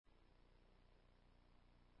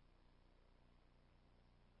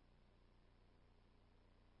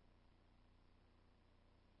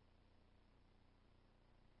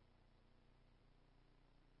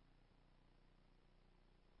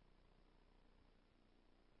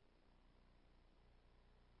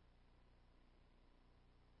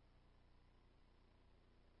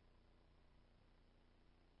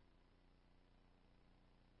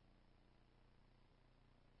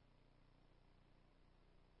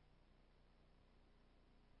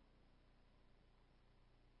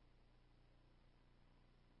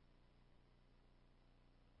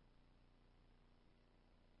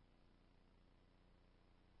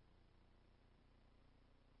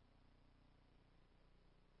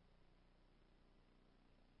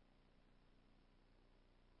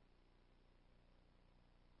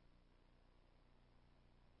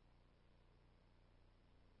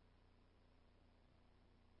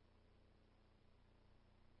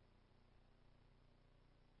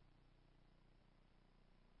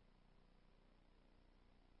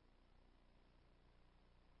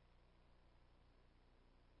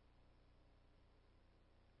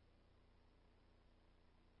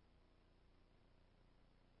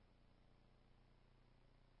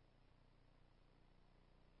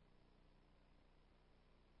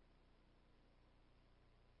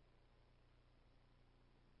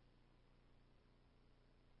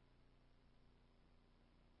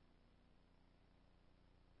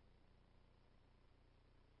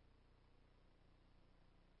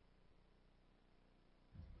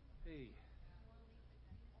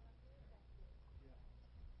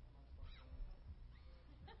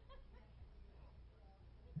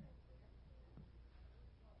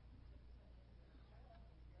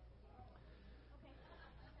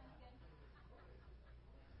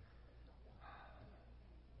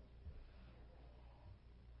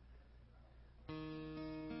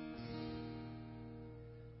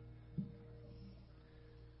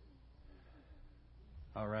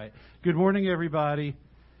All right. Good morning, everybody.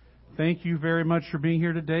 Thank you very much for being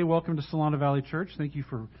here today. Welcome to Solano Valley Church. Thank you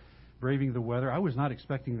for braving the weather. I was not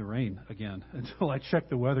expecting the rain again until I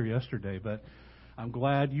checked the weather yesterday, but I'm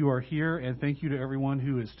glad you are here, and thank you to everyone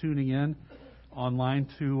who is tuning in online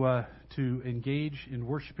to engage in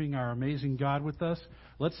worshiping our amazing God with us.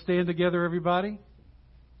 Let's stand together, everybody.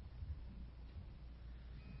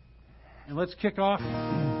 And let's kick off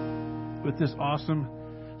with this awesome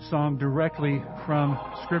song directly from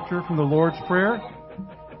Scripture, from the Lord's Prayer.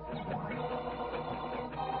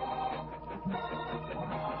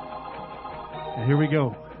 And here we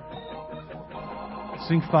go.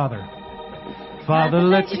 Sing, Father. Father,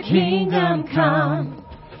 let your kingdom come.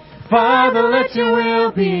 Father, let your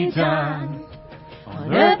will be done.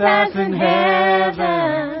 On earth as in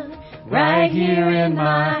heaven, right here in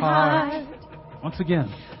my heart. Once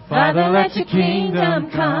again. Father, let your kingdom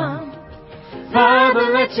come. Father,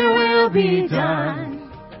 let your will be done.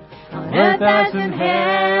 On earth as in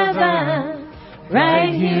heaven,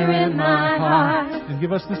 right here in my heart. And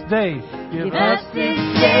give us this day. Give us this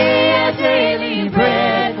day our daily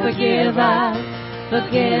bread. Forgive us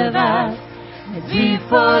as we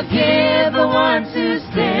forgive the ones who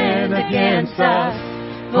sin against us.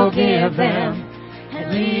 Forgive them.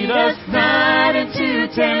 And lead us not into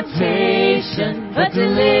temptation, but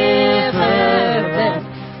deliver them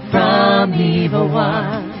from evil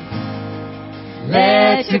one.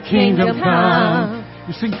 Let your kingdom come.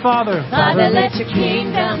 You sing, Father. Father, let your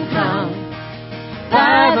kingdom come.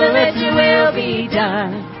 Father, let your will be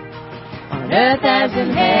done. On earth as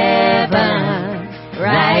in heaven,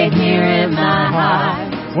 right here in my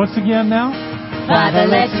heart. Once again now. Father,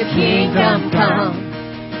 let your kingdom come.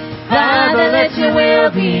 Father, let your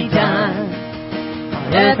will be done.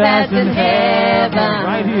 On earth as in heaven,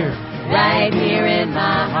 right here in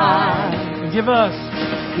my heart. And give us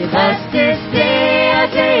this day our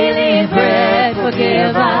daily bread.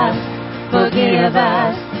 Forgive us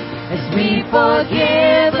as we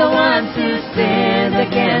forgive the ones who sin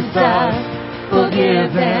against us.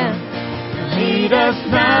 Forgive them. Lead us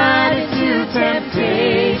not into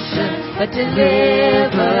temptation, but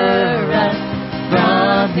deliver us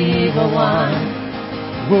from evil one.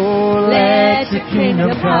 Oh, let your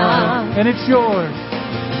kingdom come. And it's yours.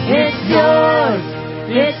 It's yours.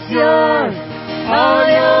 It's yours. All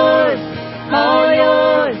yours. All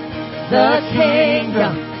yours. The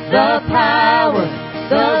kingdom, the power,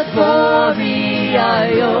 the glory are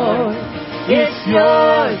yours. It's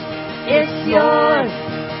yours. It's yours.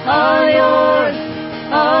 All yours.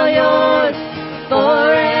 All yours.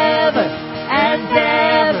 Forever and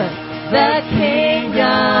ever. The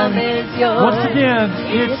kingdom is yours. Once again,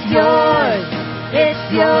 it's yours.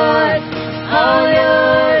 It's yours. All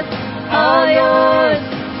yours. All yours.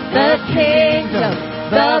 The kingdom,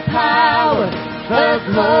 the power, the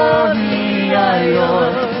glory are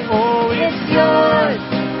yours. Oh, it's yours.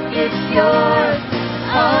 It's yours.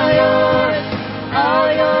 All yours.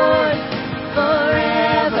 All yours.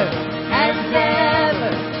 Forever and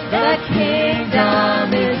ever. The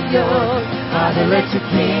kingdom is yours. Father, let your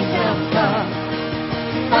kingdom come.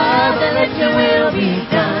 Father, let your will be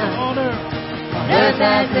done. On earth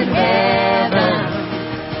as in heaven,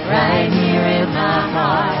 right here in my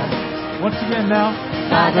heart. Once again now.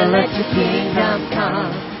 Father, let your kingdom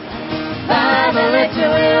come. Father, let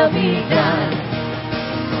your will be done.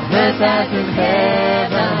 On earth as in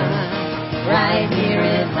heaven, right here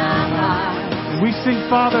in my heart. And we sing,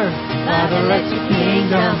 Father. Father, let your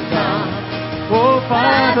kingdom come. Oh,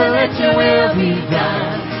 Father, let your will be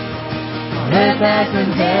done. On earth as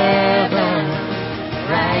in heaven,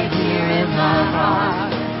 right here in my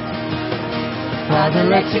heart. Father,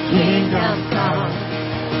 let your kingdom come.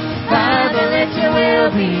 Father, let your will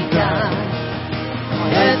be done.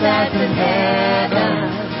 On earth as in heaven,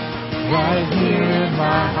 right here in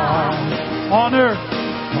my heart. On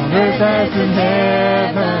earth as in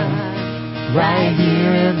heaven, right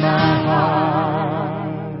here in my heart.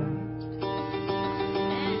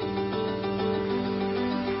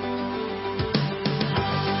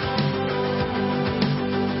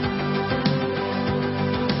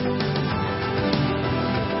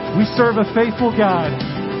 We serve a faithful God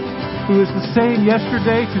who is the same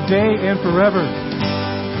yesterday, today, and forever.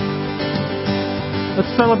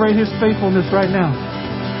 Let's celebrate His faithfulness right now.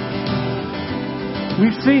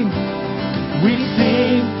 We've seen,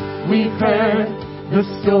 we've heard the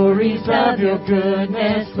stories of your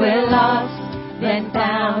goodness. We're lost, then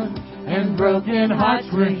found, and broken hearts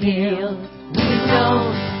were healed. We've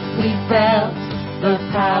known, we felt the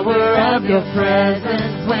power of your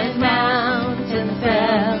presence when mountains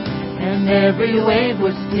fell and every wave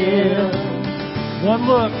was still. One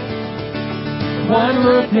look, One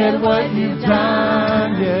look at what you've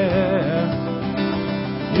done, yeah.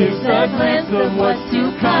 It's a glimpse of what's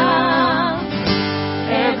to come.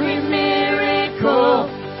 Every miracle,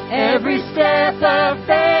 every step of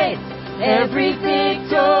faith, every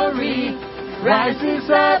victory rises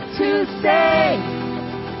up to say,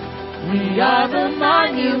 we are the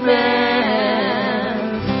monuments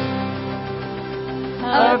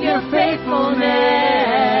of your faithfulness.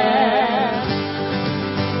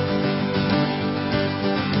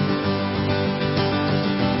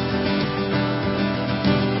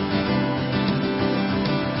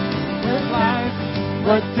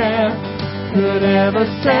 What death could ever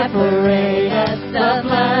separate us? The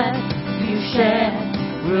blood you shed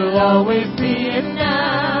will always be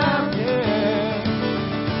enough. Yeah.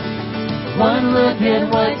 One look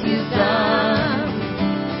at what you've done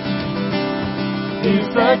is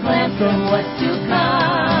a glimpse of what's to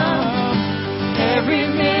come.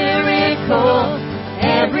 Every miracle,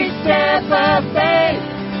 every step of faith,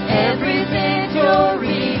 every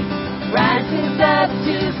victory rises up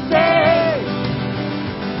to say,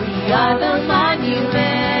 we are the monument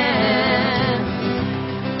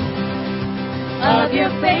of your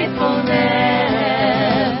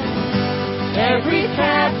faithfulness. Every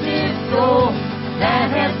captive soul that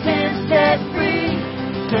has been set free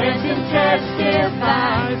stands and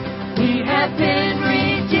testifies, we have been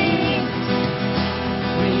redeemed.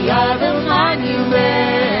 We are the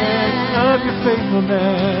monument Of your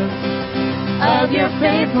faithfulness. of your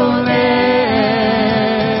faithfulness.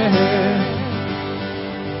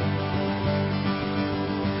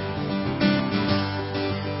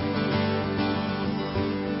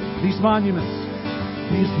 These monuments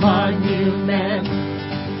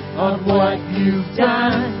of what you've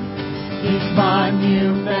done, these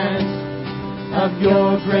monuments of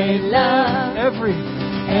your great love, every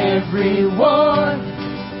war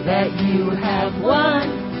that you have won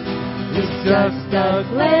is just a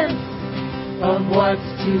glimpse of what's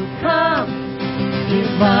to come.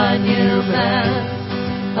 These monuments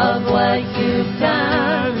of what you've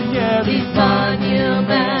done, yeah, these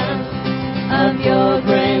monuments of your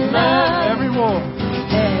great love, every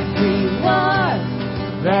war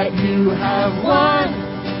that you have won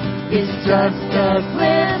is just a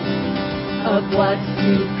glimpse of what's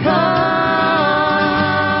to come.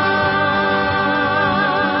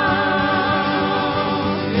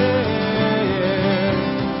 yeah.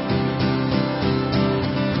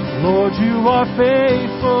 Lord, you are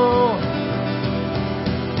faithful.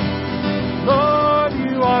 Lord,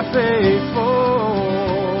 you are faithful.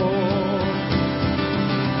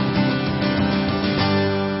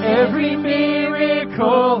 Every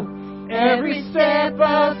miracle, every step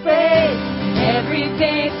of faith, every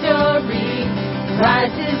victory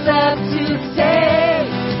rises up to say,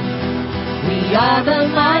 we are the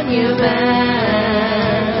monument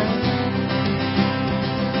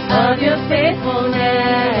of your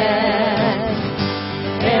faithfulness.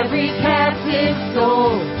 Every captive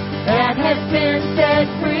soul that has been set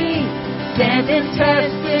free stands and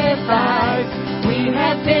testifies, we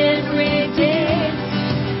have been redeemed.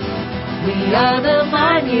 We are the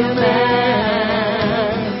monument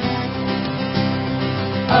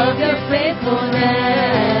of your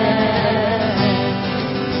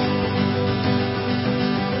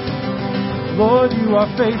faithfulness. Lord, you are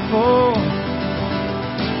faithful.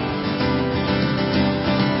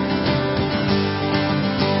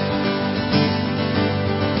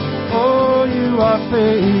 Oh, you are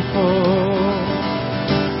faithful.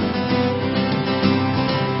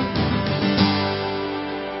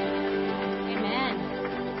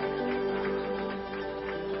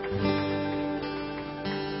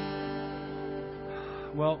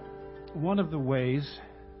 Well, one of the ways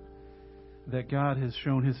that God has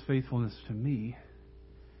shown his faithfulness to me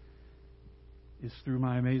is through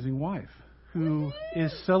my amazing wife, who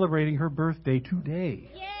is celebrating her birthday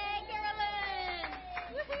today. Yay,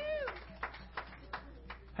 Carolyn! Woohoo!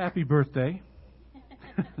 Happy birthday.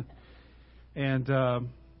 And,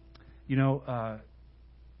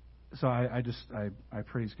 so I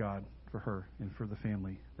praise God for her and for the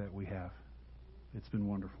family that we have. It's been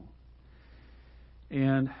wonderful.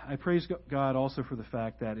 And I praise God also for the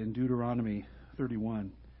fact that in Deuteronomy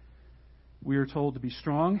 31, we are told to be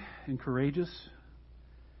strong and courageous,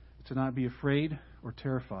 to not be afraid or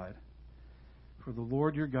terrified. For the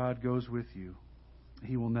Lord your God goes with you.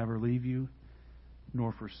 He will never leave you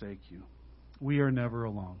nor forsake you. We are never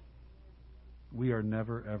alone. We are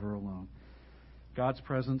never, ever alone. God's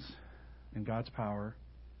presence and God's power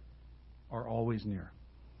are always near.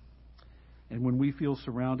 And when we feel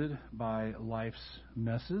surrounded by life's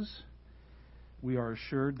messes, we are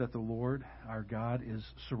assured that the Lord, our God, is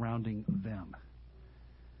surrounding them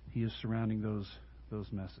He is surrounding those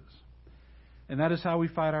messes. And that is how we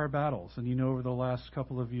fight our battles. And over the last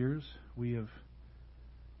couple of years, we have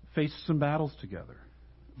faced some battles together.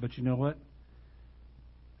 But you know what?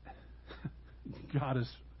 God has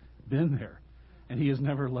been there, and He has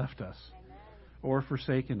never left us or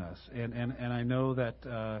forsaken us. And I know that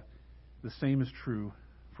the same is true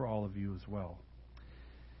for all of you as well.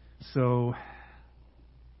 So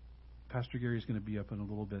Pastor Gary is going to be up in a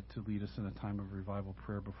little bit to lead us in a time of revival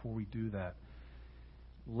prayer. Before we do that,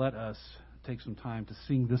 let us take some time to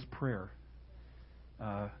sing this prayer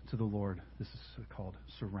to the Lord. This is called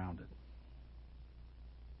Surrounded.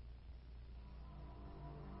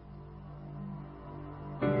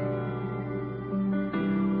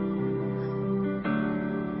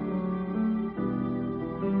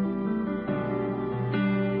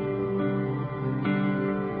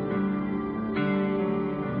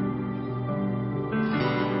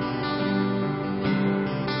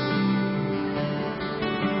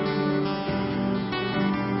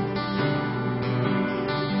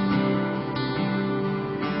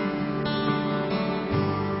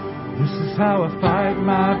 How I fight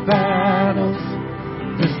my battles.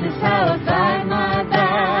 This is how I fight my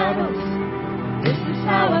battles. This is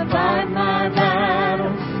how I fight my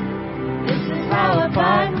battles. This is how I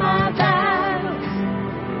fight my battles.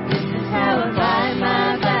 This is how I fight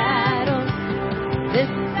my battles. This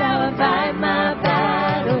is how I fight my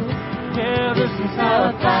battles. Yeah, this is how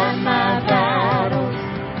I fight my battles.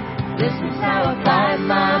 This is how I fight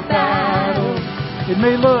my battles. It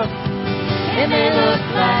may look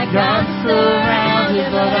like I'm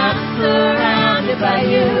surrounded, but I'm surrounded by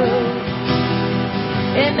you.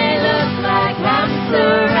 It may look like I'm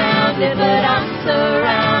surrounded, but I'm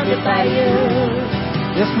surrounded by you.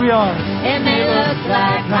 Yes, we are. It may look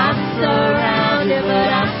like I'm surrounded,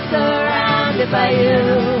 but I'm surrounded by you.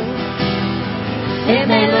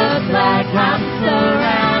 It may look like I'm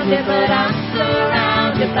surrounded, but I'm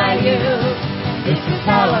surrounded by you. This is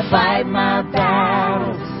how I fight my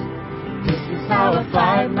battles. This is how I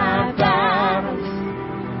fight my battles.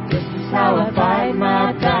 This is how I fight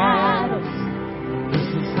my battles. This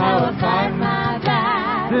is how I fight my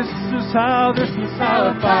battles. This is how I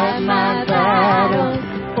fight my battles.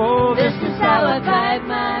 Oh, this is how I fight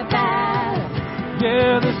my battles.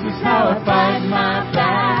 Yeah, this is how I fight my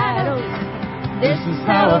battles. This is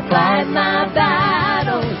how I fight my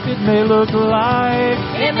battles. It may look like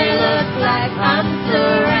I'm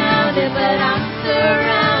surrounded, but I'm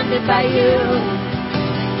surrounded by you.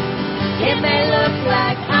 It may look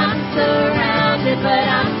like I'm surrounded, but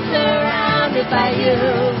I'm surrounded by you.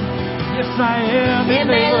 Yes, I am. It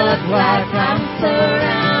may look like I'm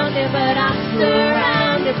surrounded, but I'm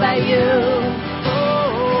surrounded by you.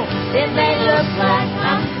 It may look like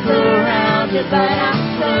I'm surrounded, but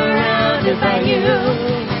I'm surrounded by you.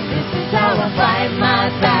 This is how I fight my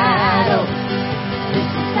battle. This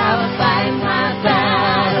is how I fight my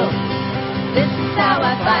battle. This is how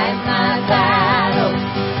I fight my battle.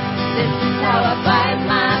 This is how I fight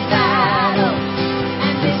my battle.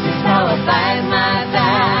 And this is how I fight my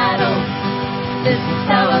battle. This is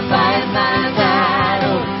how I fight my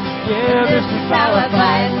battle. Yeah, this is how I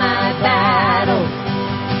fight my battle.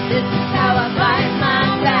 This is how I fight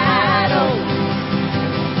my battle.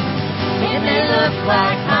 It may look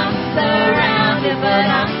like I'm surrounded, but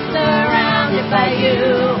I'm surrounded by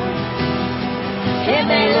you. It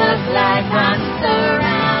may look like I'm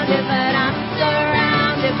surrounded, but I'm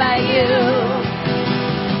surrounded by you.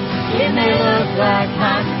 It may look like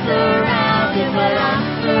I'm surrounded, but I'm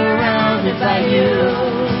surrounded by you.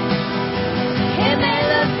 It may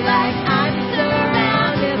look like I'm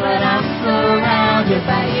surrounded, but I'm surrounded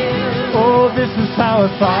by you. Oh, this is how I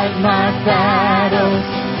fight my battles.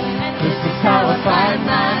 This is how I fight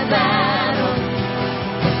my battles.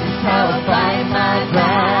 This is how I fight my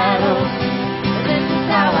battles. This is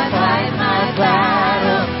how I fight my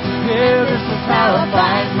battles. Yeah, this is how I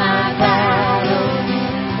fight my battles.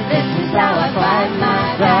 This is how I fight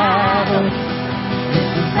my battles. This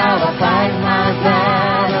is how I fight my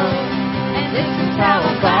battles. And this is how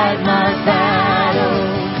I fight my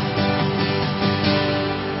battles.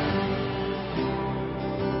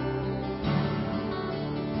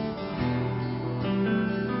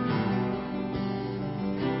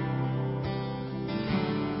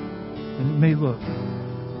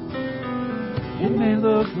 It may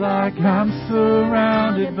look like I'm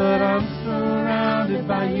surrounded, but I'm surrounded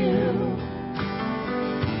by you.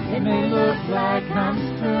 It may look like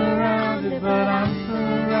I'm surrounded, but I'm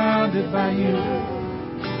surrounded by you.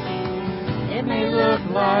 It may look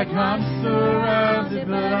like I'm surrounded,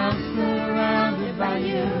 but I'm surrounded by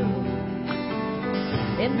you.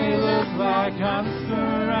 It may look like I'm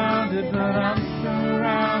surrounded.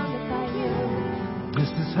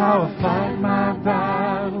 how I fight my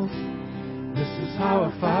battles. This is how I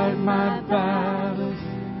fight my battles.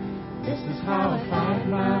 This is how I fight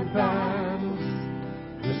my battles.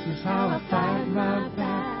 This is how I fight my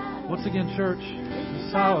battles. Once again, church. This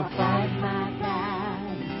is how I fight my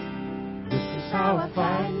battles. This is how I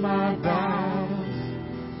fight my battles.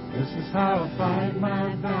 This is how I fight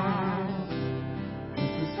my battles. This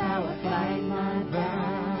is how I fight my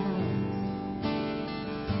battles.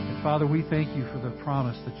 And Father, we thank you for the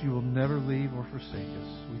promise that you will never leave or forsake us.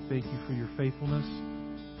 We thank you for your faithfulness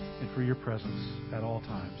and for your presence at all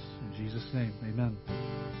times. In Jesus' name, amen.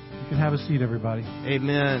 You can have a seat, everybody.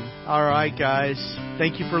 Amen. All right, guys.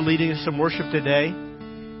 Thank you for leading us in worship today.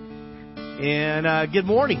 And good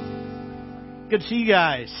morning. Good to see you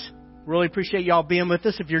guys. Really appreciate y'all being with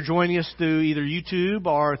us. If you're joining us through either YouTube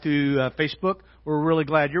or through Facebook, we're really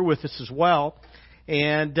glad you're with us as well.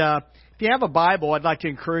 And if you have a Bible, I'd like to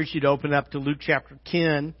encourage you to open up to Luke chapter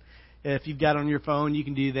 10. If you've got it on your phone, you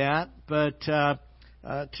can do that. But to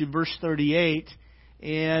verse 38.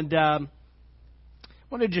 And I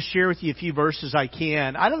want to just share with you a few verses I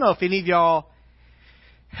can. I don't know if any of y'all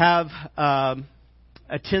have a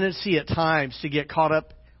tendency at times to get caught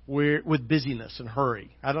up with busyness and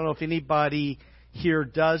hurry. I don't know if anybody here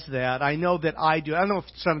does that. I know that I do. I don't know if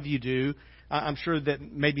some of you do. I'm sure that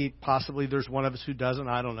maybe possibly there's one of us who doesn't.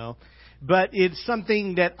 I don't know. But it's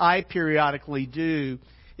something that I periodically do,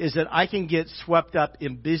 is that I can get swept up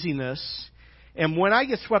in busyness. And when I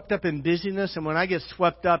get swept up in busyness and when I get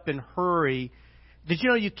swept up in hurry, did you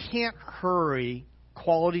know you can't hurry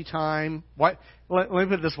quality time? Let me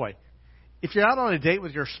put it this way. If you're out on a date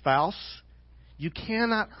with your spouse, you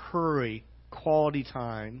cannot hurry quality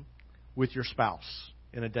time with your spouse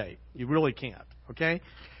in a date. You really can't, okay?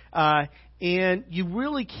 And you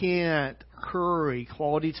really can't hurry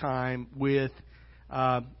quality time with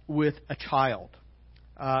a child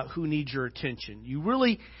who needs your attention. You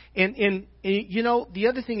really, and you know, the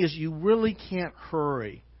other thing is you really can't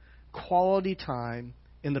hurry quality time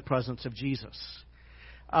in the presence of Jesus.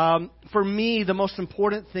 For me, the most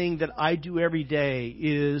important thing that I do every day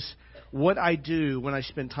is what I do when I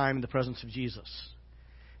spend time in the presence of Jesus.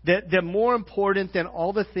 That more important than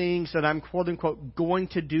all the things that I'm, quote unquote, going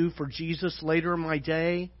to do for Jesus later in my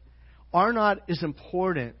day are not as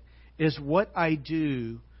important as what I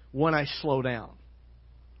do when I slow down.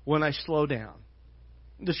 When I slow down.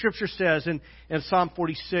 The Scripture says in Psalm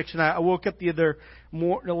 46, and I woke up the other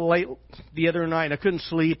night and I couldn't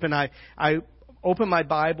sleep, and I opened my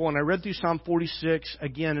Bible and I read through Psalm 46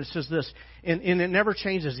 again. It says this, and it never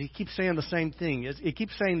changes. He keeps saying the same thing. It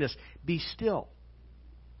keeps saying this: be still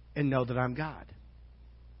and know that I'm God.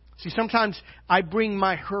 See, sometimes I bring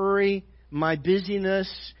my hurry, my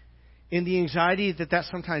busyness, and the anxiety that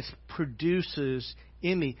sometimes produces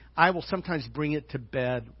in me. I will sometimes bring it to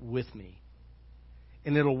bed with me.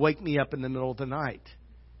 And it'll wake me up in the middle of the night.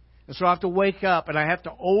 And so I have to wake up and I have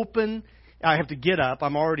to get up.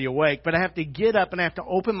 I'm already awake. But I have to get up and I have to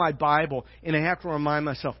open my Bible and I have to remind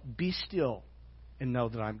myself, be still and know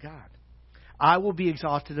that I'm God. I will be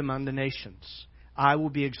exalted among the nations. I will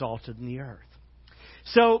be exalted in the earth.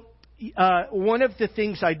 So one of the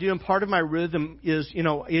things I do, and part of my rhythm is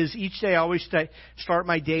each day I always start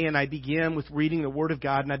my day and I begin with reading the Word of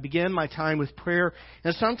God, and I begin my time with prayer.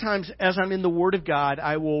 And sometimes as I'm in the Word of God,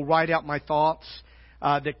 I will write out my thoughts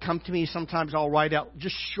that come to me. Sometimes I'll write out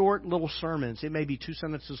just short little sermons. It may be 2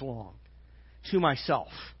 sentences long to myself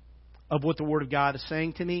of what the Word of God is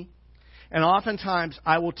saying to me. And oftentimes,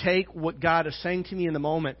 I will take what God is saying to me in the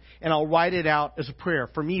moment, and I'll write it out as a prayer.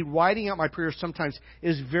 For me, writing out my prayers sometimes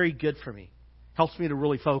is very good for me. Helps me to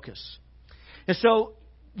really focus. And so,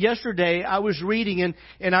 yesterday, I was reading,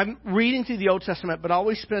 and I'm reading through the Old Testament, but I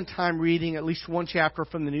always spend time reading at least one chapter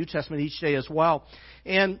from the New Testament each day as well.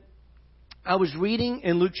 And I was reading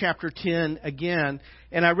in Luke chapter 10 again,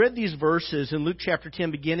 and I read these verses in Luke chapter 10,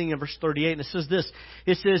 beginning in verse 38, and it says this.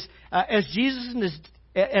 It says,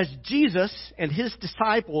 as Jesus and his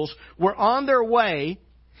disciples were on their way,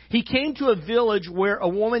 he came to a village where a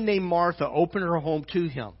woman named Martha opened her home to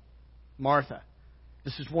him. Martha.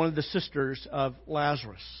 This is one of the sisters of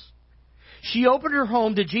Lazarus. She opened her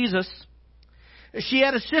home to Jesus. She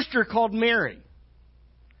had a sister called Mary,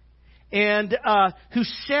 and who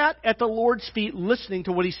sat at the Lord's feet listening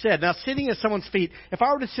to what he said. Now, sitting at someone's feet, if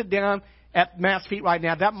I were to sit down at Matt's feet right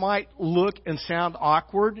now, that might look and sound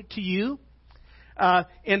awkward to you.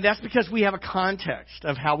 And that's because we have a context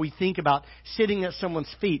of how we think about sitting at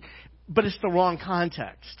someone's feet. But it's the wrong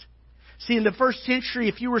context. See, in the first century,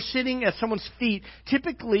 if you were sitting at someone's feet,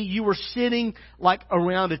 typically you were sitting like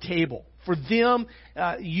around a table. For them,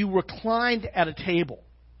 you reclined at a table.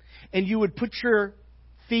 And you would put your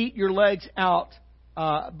feet, your legs out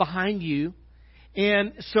behind you.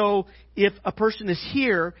 And so if a person is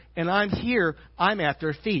here and I'm here, I'm at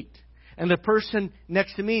their feet. And the person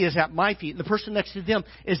next to me is at my feet. And the person next to them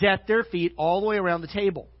is at their feet all the way around the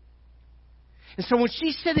table. And so when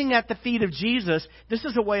she's sitting at the feet of Jesus, this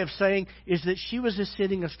is a way of saying is that she was just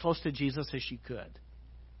sitting as close to Jesus as she could.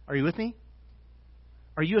 Are you with me?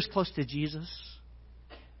 Are you as close to Jesus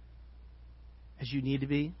as you need to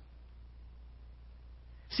be?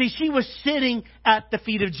 See, she was sitting at the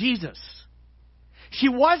feet of Jesus. She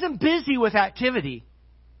wasn't busy with activity.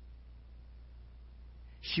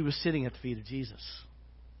 She was sitting at the feet of Jesus.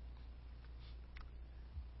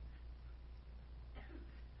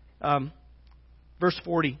 Verse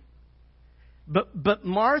 40. But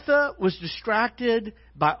Martha was distracted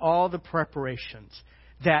by all the preparations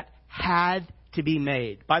that had to be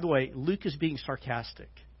made. By the way, Luke is being sarcastic.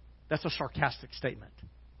 That's a sarcastic statement.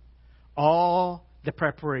 All the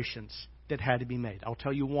preparations that had to be made. I'll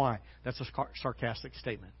tell you why that's a sarcastic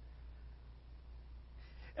statement.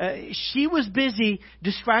 She was busy,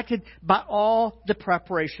 distracted by all the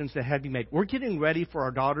preparations that had to be made. We're getting ready for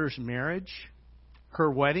our daughter's marriage, her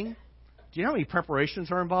wedding. Do you know how many preparations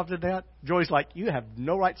are involved in that? Joy's like, you have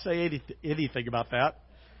no right to say anything about that.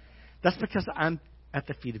 That's because I'm at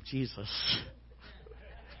the feet of Jesus.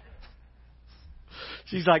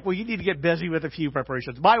 She's like, well, you need to get busy with a few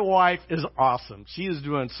preparations. My wife is awesome. She is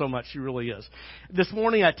doing so much. She really is. This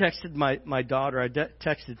morning I texted my daughter. I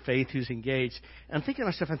texted Faith, who's engaged. And I'm thinking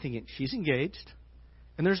to myself, she's engaged.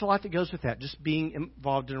 And there's a lot that goes with that, just being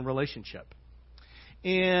involved in a relationship.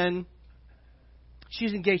 And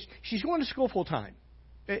she's engaged. She's going to school full time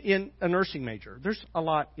in a nursing major. There's a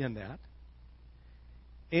lot in that.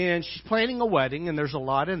 And she's planning a wedding, and there's a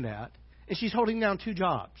lot in that. And she's holding down 2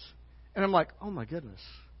 jobs. And I'm like, oh my goodness,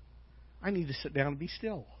 I need to sit down and be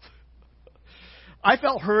still. I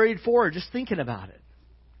felt hurried for her just thinking about it.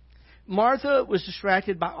 Martha was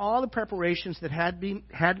distracted by all the preparations that had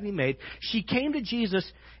to be made. She came to Jesus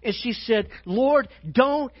and she said, Lord,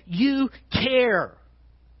 don't you care?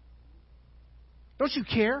 Don't you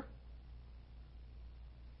care?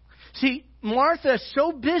 See, Martha is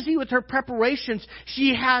so busy with her preparations,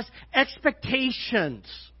 she has expectations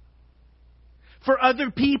for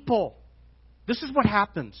other people. This is what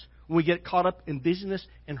happens when we get caught up in busyness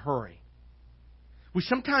and hurry. We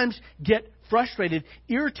sometimes get frustrated,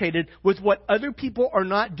 irritated with what other people are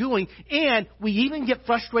not doing, and we even get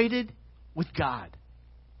frustrated with God.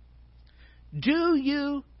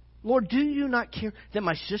 Lord, do you not care that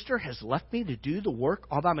my sister has left me to do the work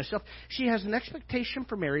all by myself? She has an expectation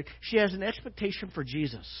for Mary. She has an expectation for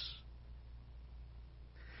Jesus.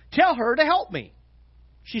 Tell her to help me.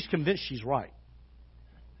 She's convinced she's right.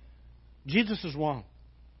 Jesus is wrong.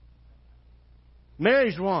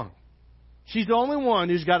 Mary's wrong. She's the only one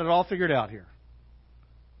who's got it all figured out here.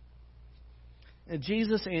 And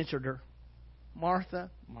Jesus answered her,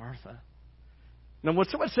 Martha, Martha. Now, when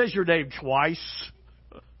someone says your name twice,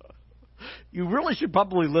 you really should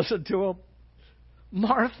probably listen to them.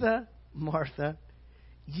 Martha, Martha,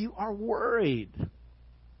 you are worried.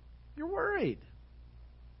 You're worried.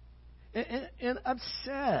 And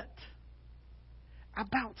upset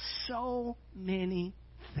about so many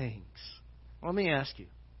things. Let me ask you,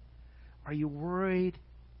 are you worried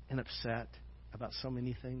and upset about so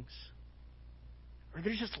many things? Or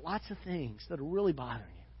there's just lots of things that are really bothering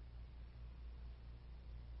you?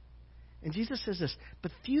 And Jesus says this,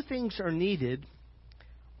 but few things are needed,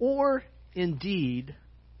 or indeed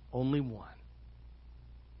only one.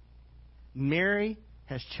 Mary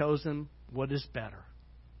has chosen what is better,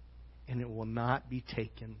 and it will not be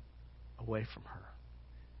taken away from her.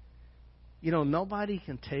 You know, nobody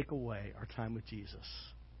can take away our time with Jesus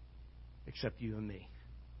except you and me.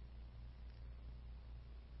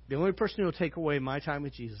 The only person who will take away my time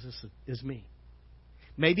with Jesus is me.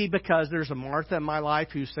 Maybe because there's a Martha in my life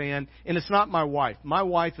who's saying, and it's not my wife. My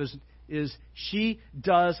wife is she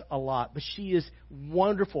does a lot, but she is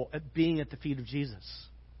wonderful at being at the feet of Jesus.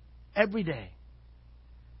 Every day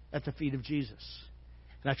at the feet of Jesus.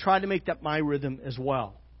 And I try to make that my rhythm as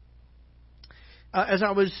well. As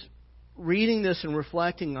I was reading this and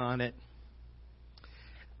reflecting on it,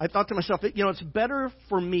 I thought to myself, you know, it's better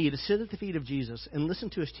for me to sit at the feet of Jesus and listen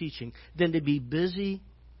to His teaching than to be busy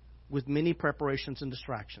with many preparations and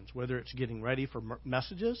distractions, whether it's getting ready for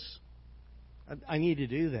messages. I need to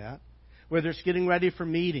do that. Whether it's getting ready for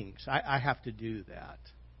meetings, I have to do that.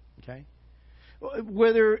 Okay?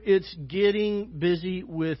 Whether it's getting busy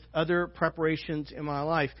with other preparations in my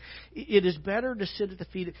life, it is better to sit at the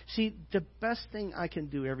feet. See, the best thing I can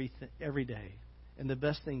do every day, and the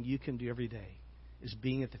best thing you can do every day, is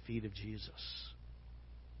being at the feet of Jesus.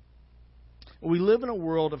 We live in a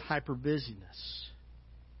world of hyper busyness.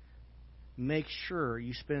 Make sure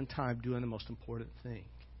you spend time doing the most important thing.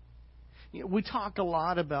 You know, we talk a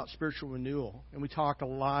lot about spiritual renewal, and we talk a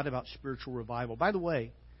lot about spiritual revival. By the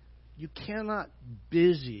way, you cannot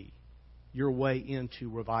busy your way into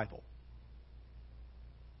revival.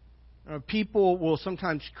 People will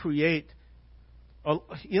sometimes create,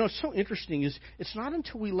 it's so interesting is it's not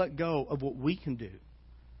until we let go of what we can do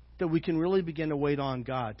that we can really begin to wait on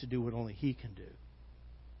God to do what only He can do.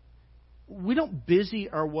 We don't busy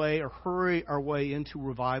our way or hurry our way into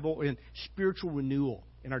revival and spiritual renewal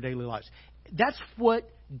in our daily lives. That's what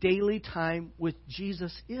daily time with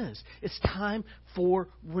Jesus is. It's time for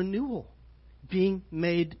renewal, being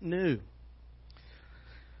made new.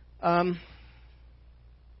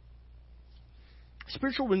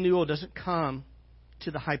 Spiritual renewal doesn't come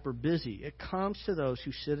to the hyper busy. It comes to those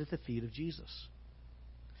who sit at the feet of Jesus.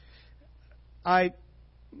 I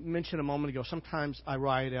mentioned a moment ago, sometimes I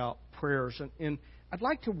write out prayers, and I'd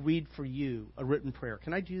like to read for you a written prayer.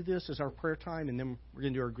 Can I do this as our prayer time, and then we're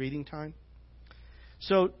going to do our greeting time?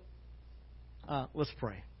 So, let's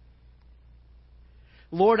pray.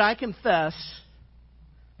 Lord, I confess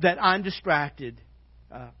that I'm distracted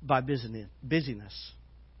by busyness.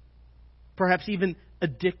 Perhaps even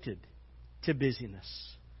addicted to busyness.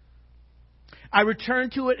 I return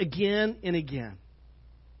to it again and again.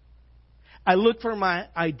 I look for my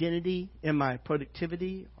identity in my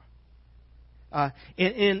productivity.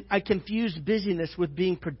 And I confuse busyness with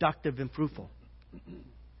being productive and fruitful.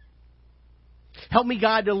 Help me,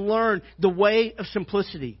 God, to learn the way of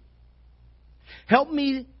simplicity. Help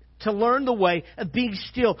me to learn the way of being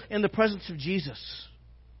still in the presence of Jesus.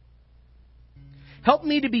 Help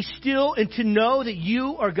me to be still and to know that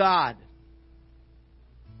You are God.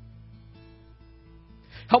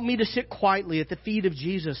 Help me to sit quietly at the feet of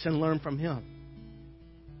Jesus and learn from Him.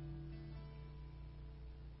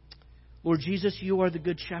 Lord Jesus, You are the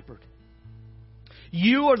Good Shepherd.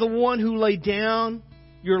 You are the one who laid down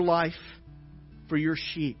Your life for Your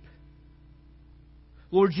sheep.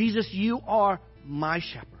 Lord Jesus, You are my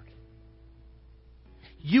shepherd.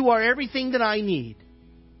 You are everything that I need.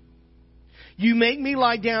 You make me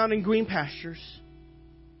lie down in green pastures.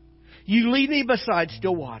 You lead me beside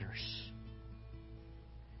still waters.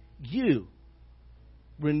 You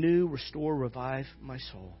renew, restore, revive my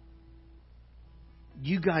soul.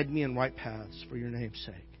 You guide me in right paths for Your name's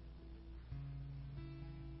sake.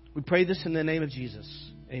 We pray this in the name of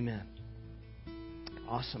Jesus. Amen.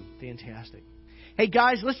 Awesome. Fantastic. Hey,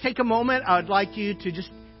 guys, let's take a moment. I'd like you to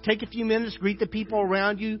just take a few minutes, greet the people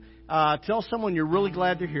around you. Tell someone you're really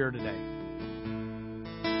glad they're here today.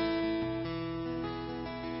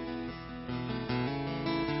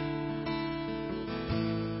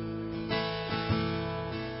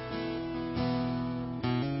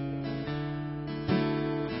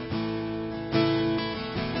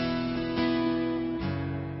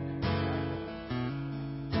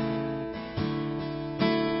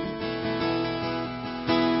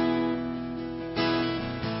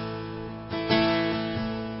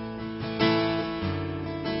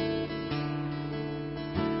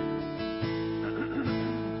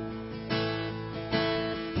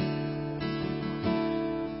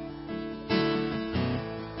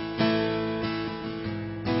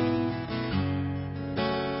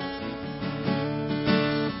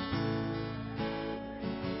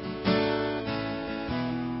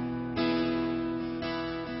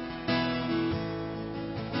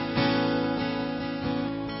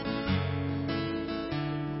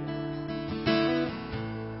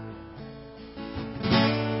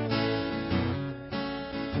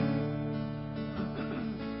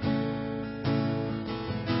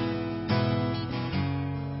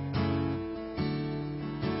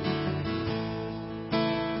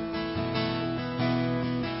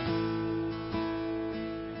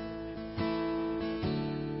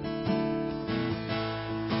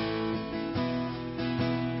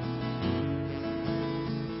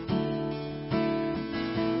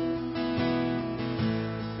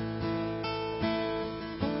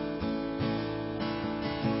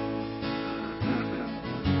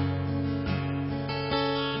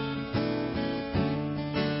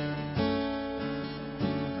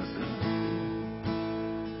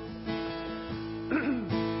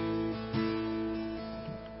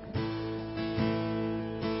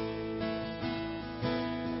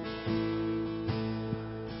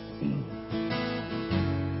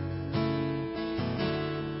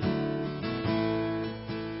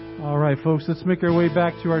 All right, folks, let's make our way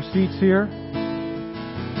back to our seats here.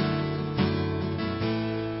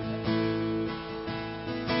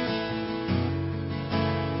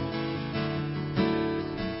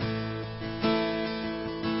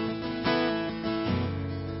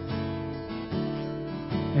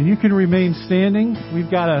 And you can remain standing. We've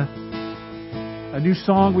got a new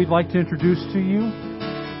song we'd like to introduce to you.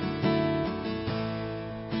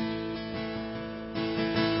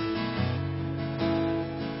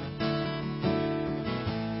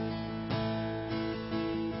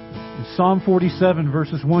 In Psalm 47,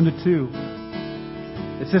 verses 1 to 2.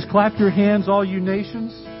 It says, "Clap your hands, all you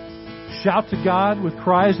nations. Shout to God with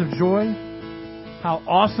cries of joy. How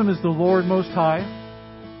awesome is the Lord Most High,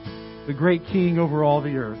 the great King over all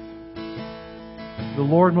the earth." The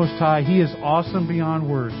Lord Most High, He is awesome beyond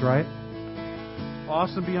words, right?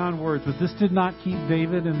 Awesome beyond words. But this did not keep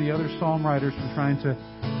David and the other psalm writers from trying to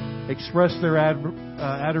express their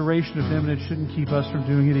adoration of Him, and it shouldn't keep us from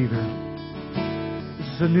doing it either. This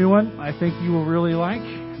is a new one I think you will really like.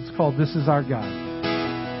 It's called "This Is Our God."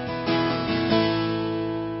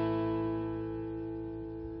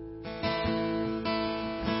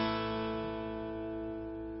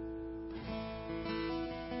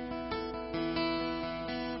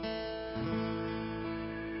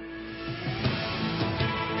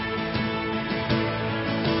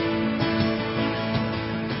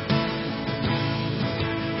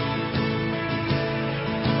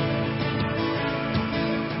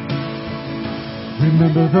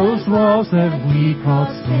 Remember those walls that we called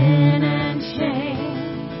sin and shame.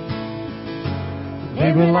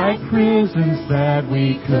 They were like prisons that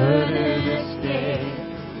we couldn't escape.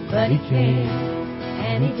 But He came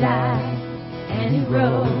and He died and He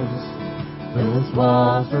rose. Those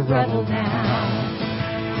walls are rubble now.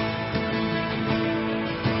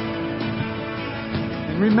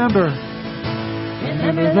 And remember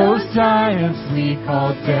those giants we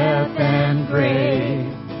called death and grave.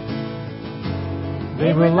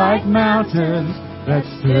 They were like mountains that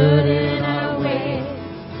stood in our way.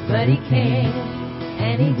 But He came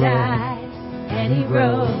and He died and He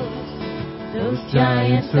rose. Those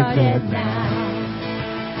giants are dead now.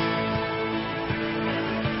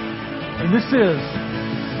 And this is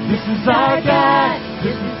our God.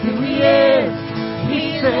 This is who He is.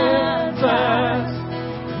 He loves us.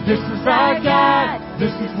 This is our God.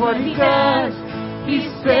 This is what He does. He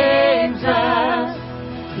saves us.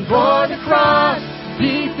 He bore the cross,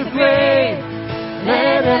 beat the grave.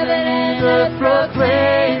 Let heaven and earth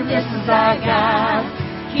proclaim, this is our God,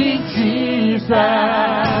 King Jesus.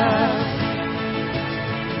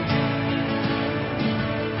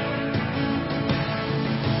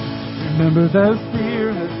 Remember the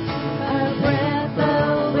fear that took a breath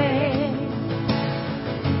away.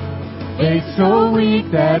 Faith so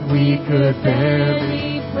weak that we could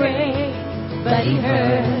barely pray. But He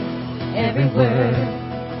heard every word,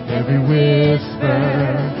 every whisper.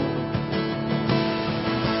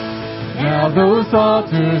 Now those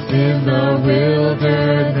altars in the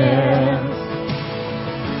wilderness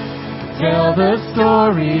tell the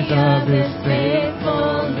stories of His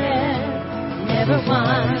faithfulness. Never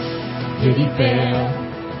once did He fail,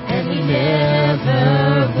 and He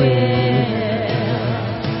never will.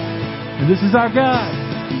 And this is our God.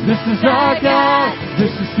 This is our God.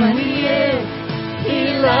 This is who He is.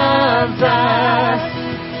 He loves us.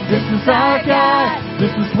 This is our God.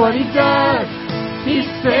 This is what He does. He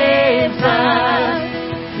saves us.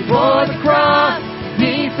 He bore the cross,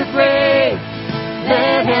 beat the grave.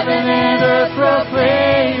 Let heaven and earth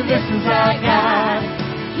proclaim, this is our God,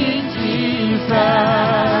 King Jesus.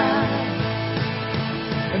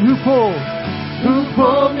 And who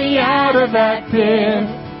pulled me out of that pit?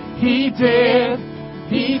 He did.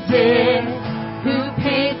 He did. Who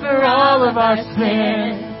paid for all of our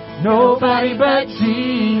sin? Nobody but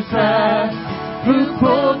Jesus. Who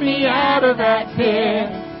pulled me out of that pit?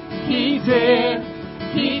 He did.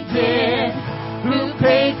 He did. Who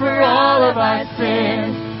paid for all of our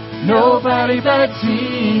sins? Nobody but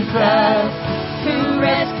Jesus. Who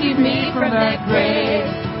rescued me from that grave?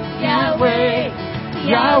 Yahweh,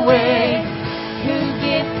 Yahweh. Who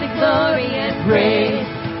gets the glory and praise?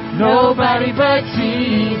 Nobody but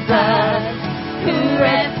Jesus. Who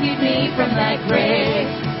rescued me from that grave?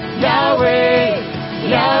 Yahweh,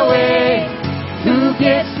 Yahweh. Who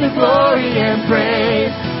gets the glory and praise?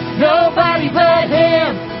 Nobody but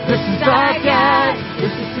Him. This is our God. This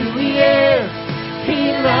is who He is. He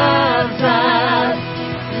loves us.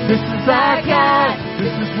 This is our God.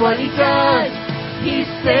 This is what He does. He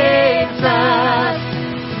saves us.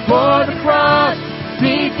 For the cross,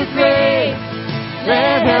 beat the grave.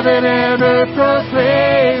 Let heaven and earth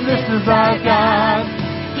proclaim, this is our God,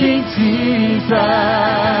 King Jesus.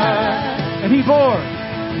 And He bore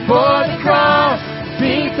the cross,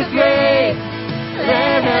 beat the grave.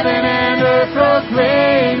 Let heaven and earth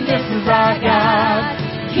proclaim, this is our God,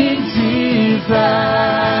 King Jesus.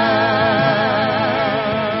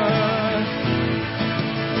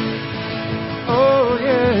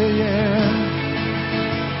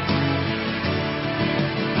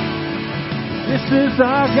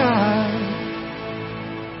 our God.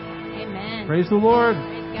 Amen. Praise the Lord.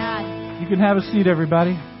 Praise God. You can have a seat,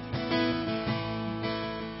 everybody.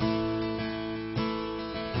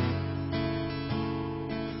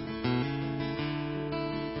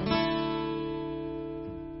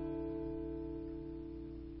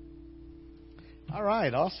 All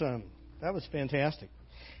right, awesome. That was fantastic.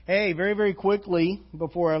 Hey, very, very quickly,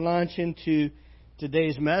 before I launch into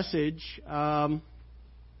today's message,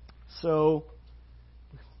 so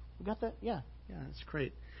we got that? Yeah, that's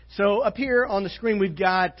great. So up here on the screen, we've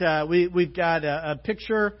got a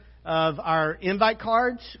picture of our invite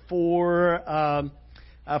cards for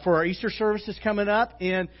our Easter services coming up.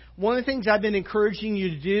 And one of the things I've been encouraging you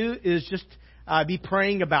to do is just be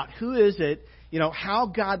praying about who is it, how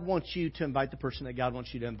God wants you to invite the person that God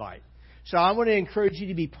wants you to invite. So I want to encourage you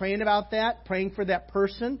to be praying about that, praying for that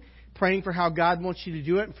person, praying for how God wants you to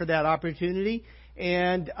do it and for that opportunity.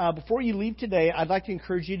 And before you leave today, I'd like to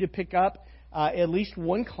encourage you to pick up at least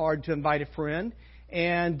one card to invite a friend.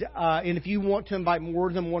 And if you want to invite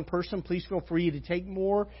more than one person, please feel free to take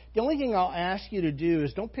more. The only thing I'll ask you to do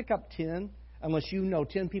is don't pick up 10 unless you know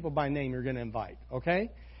 10 people by name you're going to invite,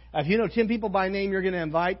 okay? If you know 10 people by name you're going to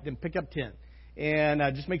invite, then pick up 10.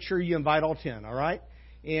 And just make sure you invite all 10, all right?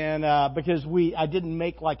 And because I didn't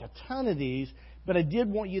make like a ton of these, but I did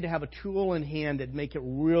want you to have a tool in hand that'd make it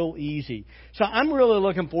real easy. So I'm really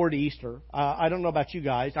looking forward to Easter. I don't know about you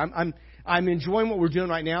guys. I'm enjoying what we're doing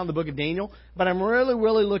right now in the book of Daniel, but I'm really,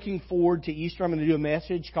 really looking forward to Easter. I'm going to do a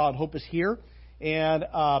message called Hope is Here. And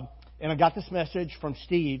I got this message from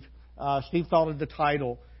Steve. Steve thought of the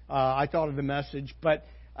title. I thought of the message, but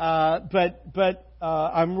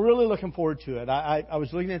I'm really looking forward to it. I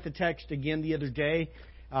was looking at the text again the other day.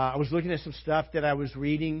 I was looking at some stuff that I was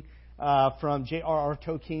reading from J.R.R.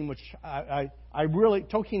 Tolkien, which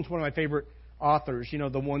Tolkien's one of my favorite authors.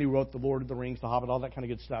 The one who wrote The Lord of the Rings, The Hobbit, all that kind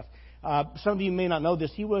of good stuff. Some of you may not know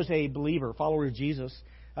this. He was a believer, follower of Jesus.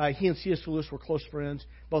 He and C.S. Lewis were close friends.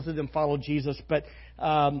 Both of them followed Jesus, but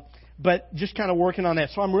just kind of working on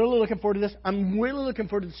that. So I'm really looking forward to this. I'm really looking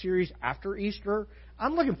forward to the series after Easter.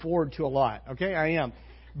 I'm looking forward to a lot. Okay, I am.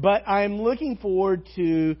 But I'm looking forward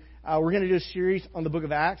to, we're going to do a series on the book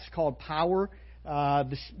of Acts called Power,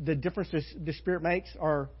 the differences the Spirit makes,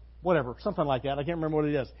 or whatever, something like that. I can't remember what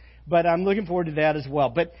it is. But I'm looking forward to that as well.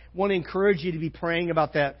 But want to encourage you to be praying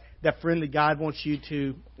about that friend that God wants you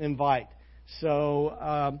to invite.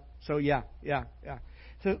 So yeah.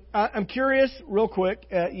 So I'm curious, real quick,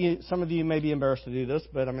 some of you may be embarrassed to do this,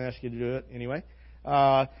 but I'm going to ask you to do it anyway.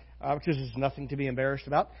 Because there's nothing to be embarrassed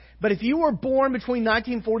about. But if you were born between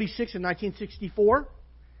 1946 and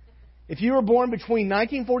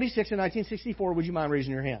 1964, would you mind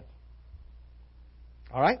raising your hand?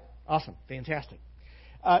 All right. Awesome. Fantastic.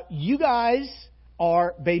 You guys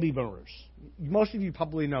are baby boomers. Most of you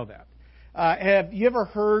probably know that. Have you ever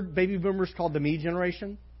heard baby boomers called the me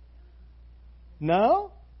generation?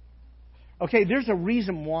 No? Okay, there's a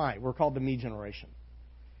reason why we're called the me generation.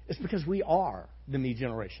 It's because we are the me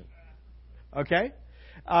generation. Okay?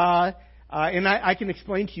 And I can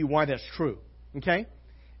explain to you why that's true. Okay?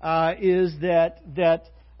 But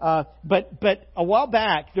a while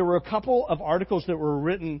back, there were a couple of articles that were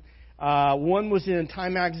written. One was in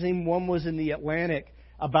Time Magazine, one was in The Atlantic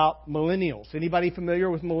about millennials. Anybody familiar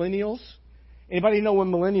with millennials? Anybody know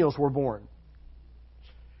when millennials were born?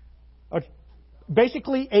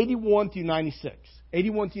 Basically, 81 through 96.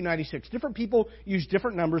 81 through 96. Different people use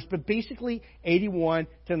different numbers, but basically 81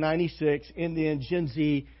 to 96. And then Gen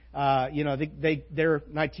Z, they're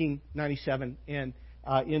 1997 and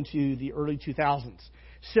into the early 2000s.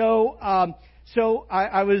 So I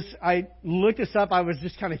looked this up. I was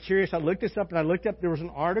just kind of curious. I looked this up, and I looked up. There was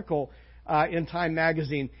an article in Time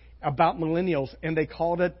Magazine about millennials, and they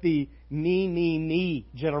called it the me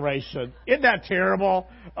generation. Isn't that terrible?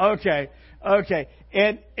 Okay.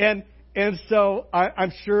 And so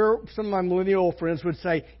I'm sure some of my millennial friends would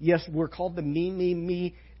say, yes, we're called the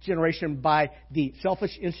me generation by the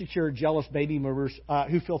selfish, insecure, jealous baby boomers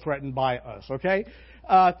who feel threatened by us. Okay.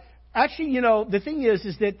 Actually, the thing is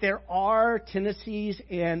that there are tendencies,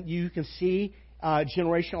 and you can see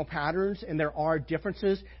generational patterns, and there are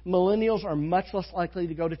differences. Millennials are much less likely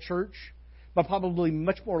to go to church, but probably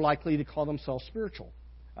much more likely to call themselves spiritual.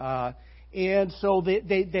 And so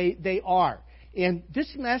they are. And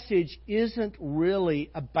this message isn't really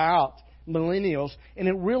about millennials, and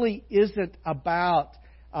it really isn't about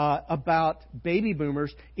baby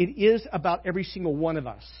boomers. It is about every single one of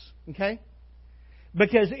us. Okay?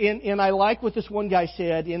 Because, and I like what this one guy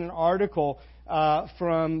said in an article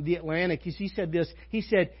from The Atlantic. He said this. He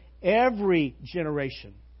said, every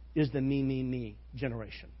generation is the me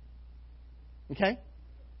generation. Okay?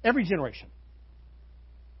 Every generation.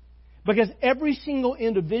 Because every single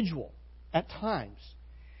individual at times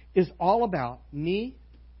is all about me,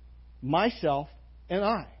 myself, and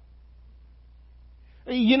I.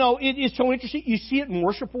 You know, it's so interesting. You see it in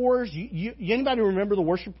worship wars. Anybody remember the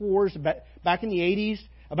worship wars back in the 80s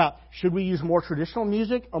about should we use more traditional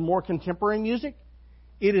music or more contemporary music?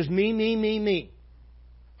 It is me, me, me, me.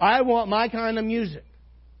 I want my kind of music.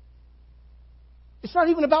 It's not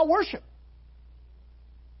even about worship.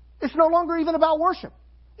 It's no longer even about worship.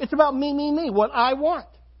 It's about me, me, me, what I want.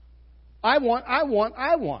 I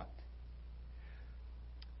want.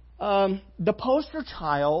 The poster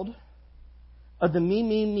child of the me,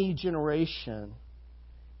 me, me generation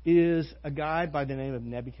is a guy by the name of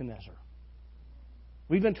Nebuchadnezzar.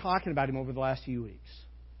 We've been talking about him over the last few weeks.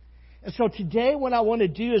 And so today what I want to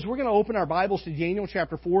do is we're going to open our Bibles to Daniel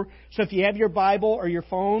chapter 4. So if you have your Bible or your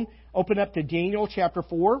phone, open up to Daniel chapter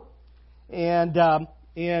 4. And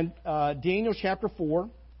Daniel chapter 4.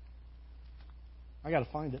 I got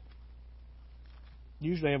to find it.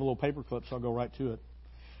 Usually I have a little paper clip, so I'll go right to it.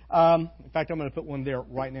 In fact, I'm going to put one there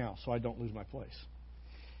right now so I don't lose my place.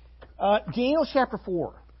 Daniel chapter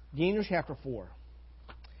 4. Daniel chapter 4.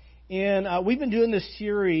 And we've been doing this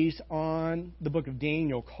series on the book of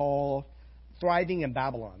Daniel called Thriving in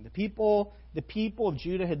Babylon. The people of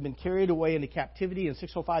Judah had been carried away into captivity in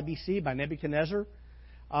 605 BC by Nebuchadnezzar.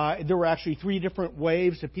 There were actually 3 different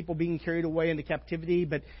waves of people being carried away into captivity,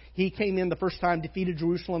 but he came in the first time, defeated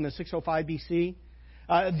Jerusalem in 605 BC.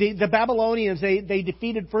 The Babylonians, they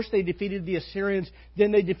defeated the Assyrians,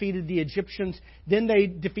 then they defeated the Egyptians, then they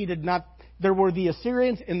defeated there were the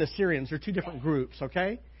Assyrians and the Syrians. They're 2 different groups,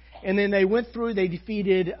 okay? And then they went through, they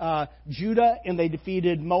defeated Judah, and they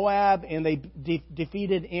defeated Moab, and they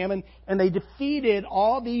defeated Ammon, and they defeated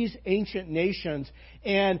all these ancient nations.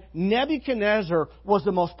 And Nebuchadnezzar was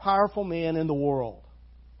the most powerful man in the world.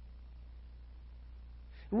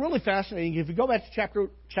 Really fascinating. If you go back to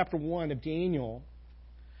chapter 1 of Daniel,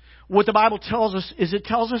 what the Bible tells us is it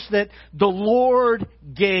tells us that the Lord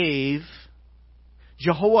gave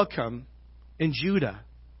Jehoiakim and Judah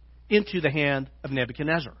into the hand of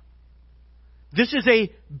Nebuchadnezzar. This is a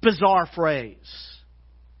bizarre phrase.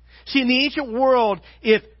 See, in the ancient world,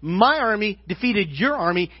 if my army defeated your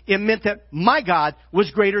army, it meant that my God was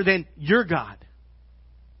greater than your God.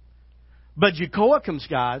 But Jehoiakim's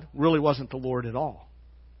God really wasn't the Lord at all.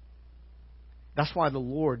 That's why the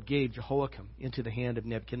Lord gave Jehoiakim into the hand of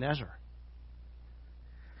Nebuchadnezzar.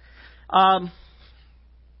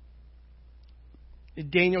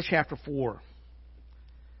 Daniel chapter 4.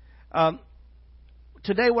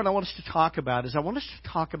 Today what I want us to talk about is I want us to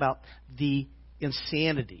talk about the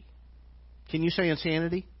insanity. Can you say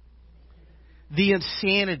insanity? The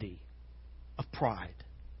insanity of pride.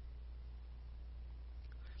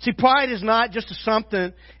 See, pride is not just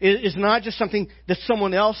something that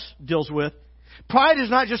someone else deals with. Pride is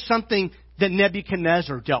not just something that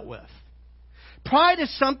Nebuchadnezzar dealt with. Pride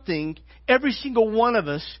is something every single one of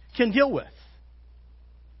us can deal with.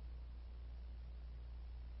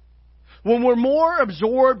 When we're more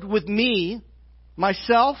absorbed with me,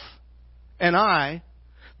 myself, and I,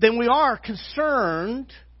 than we are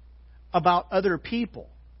concerned about other people,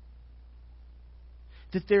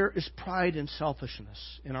 that there is pride and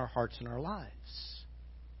selfishness in our hearts and our lives.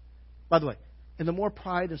 By the way, and the more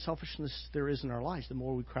pride and selfishness there is in our lives, the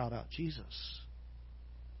more we crowd out Jesus.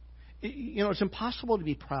 You know, it's impossible to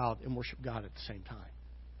be proud and worship God at the same time.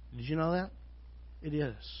 Did you know that? It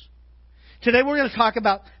is. Today we're going to talk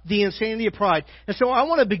about the insanity of pride. And so I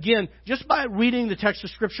want to begin just by reading the text of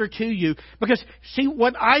Scripture to you. Because, see,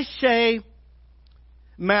 what I say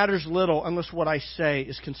matters little unless what I say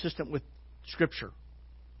is consistent with Scripture.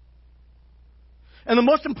 And the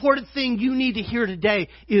most important thing you need to hear today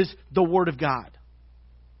is the Word of God.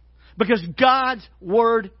 Because God's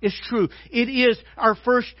Word is true. It is our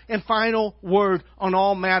first and final word on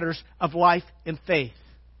all matters of life and faith.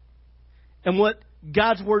 And what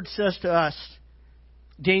God's Word says to us,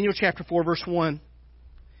 Daniel chapter 4, verse 1.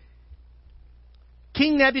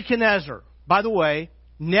 King Nebuchadnezzar, by the way,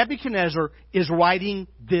 Nebuchadnezzar is writing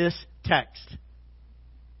this text.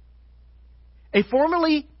 A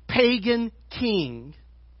formerly pagan king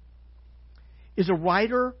is a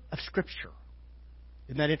writer of Scripture.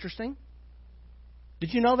 Isn't that interesting?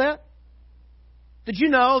 Did you know that? Did you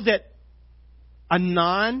know that a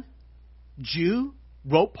non-Jew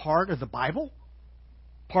wrote part of the Bible?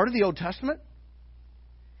 Part of the Old Testament?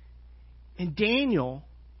 And Daniel,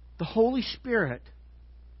 the Holy Spirit,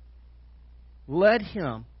 led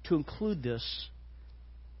him to include this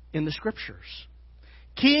in the Scriptures.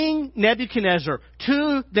 King Nebuchadnezzar,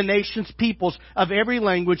 to the nations, peoples of every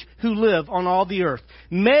language who live on all the earth,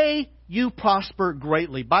 may you prosper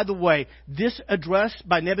greatly. By the way, this address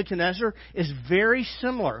by Nebuchadnezzar is very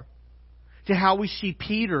similar to how we see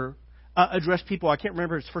Peter address people. I can't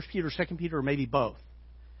remember if it's 1 Peter, 2 Peter, or maybe both.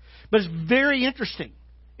 But it's very interesting.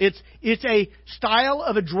 It's a style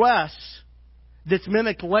of address that's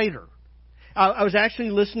mimicked later. I was actually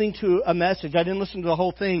listening to a message. I didn't listen to the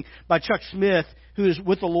whole thing by Chuck Smith, who is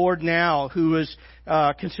with the Lord now, who is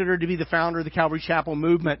considered to be the founder of the Calvary Chapel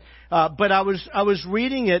movement. But I was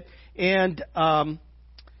reading it, and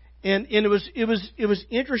it was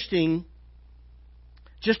interesting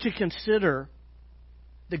just to consider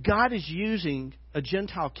that God is using a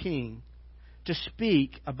Gentile king to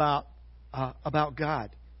speak about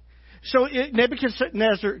God. So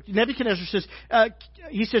Nebuchadnezzar says,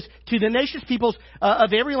 he says, to the nations, peoples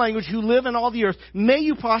of every language who live in all the earth, may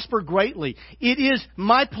you prosper greatly. It is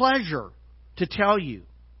my pleasure to tell you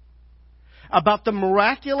about the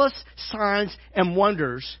miraculous signs and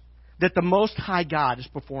wonders that the Most High God has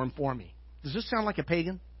performed for me. Does this sound like a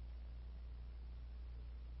pagan?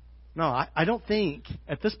 No, I don't think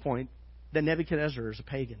at this point that Nebuchadnezzar is a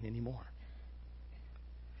pagan anymore.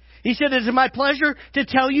 He said, it is my pleasure to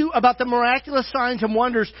tell you about the miraculous signs and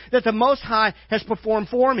wonders that the Most High has performed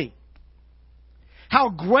for me. How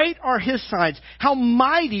great are His signs, how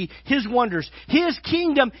mighty His wonders. His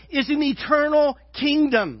kingdom is an eternal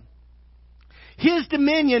kingdom. His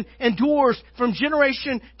dominion endures from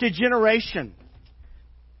generation to generation.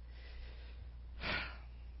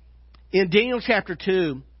 In Daniel chapter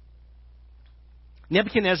 2,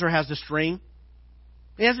 Nebuchadnezzar has this dream.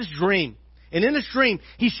 He has this dream. And in this dream,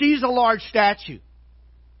 he sees a large statue.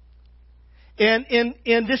 And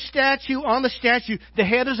in this statue, on the statue, the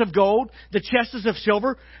head is of gold, the chest is of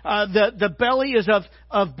silver, the belly is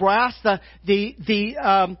of brass, the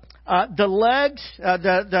legs,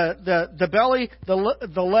 the belly,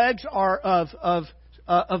 the legs are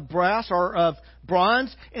of brass or of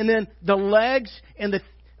bronze, and then the legs and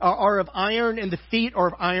are of iron, and the feet are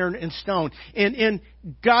of iron and stone. And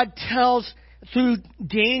God tells through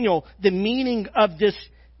Daniel, the meaning of this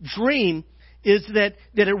dream is that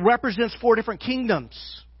it represents 4 different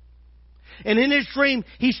kingdoms. And in his dream,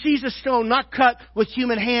 he sees a stone not cut with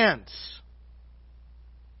human hands.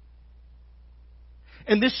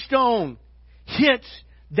 And this stone hits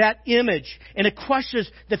that image, and it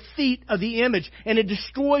crushes the feet of the image, and it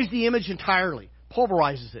destroys the image entirely,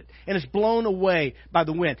 pulverizes it, and it's blown away by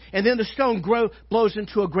the wind. And then the stone blows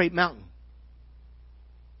into a great mountain.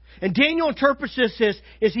 And Daniel interprets this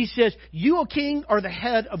as he says, you, O king, are the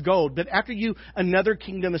head of gold, but after you, another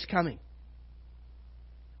kingdom is coming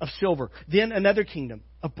of silver, then another kingdom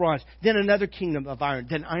of bronze, then another kingdom of iron,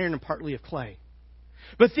 then iron and partly of clay.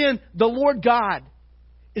 But then the Lord God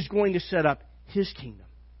is going to set up His kingdom,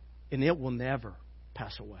 and it will never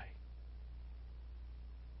pass away.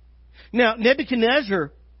 Now,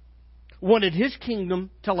 Nebuchadnezzar wanted his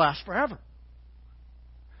kingdom to last forever.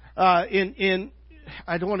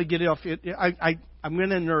 I don't want to get off it. I'm going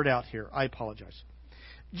to nerd out here. I apologize.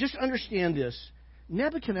 Just understand this.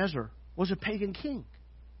 Nebuchadnezzar was a pagan king.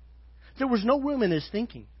 There was no room in his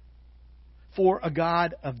thinking for a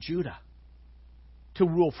God of Judah to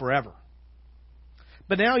rule forever.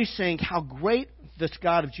 But now he's saying how great this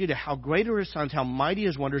God of Judah, how great are His signs, how mighty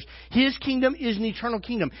His wonders. His kingdom is an eternal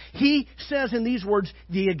kingdom. He says in these words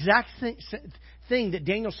the exact thing that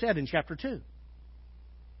Daniel said in chapter 2.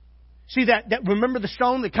 See that remember the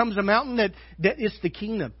stone that comes a mountain, that it's the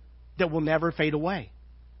kingdom that will never fade away.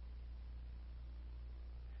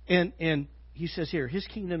 And he says here, His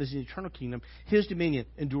kingdom is an eternal kingdom. His dominion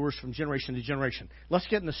endures from generation to generation. Let's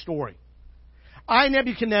get in the story. I,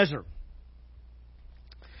 Nebuchadnezzar,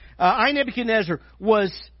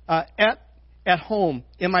 was at home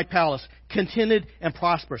in my palace, contented and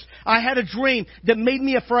prosperous. I had a dream that made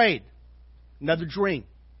me afraid. Another dream.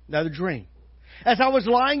 As I was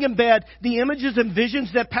lying in bed, the images and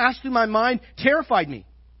visions that passed through my mind terrified me.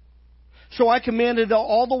 So I commanded that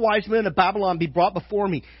all the wise men of Babylon be brought before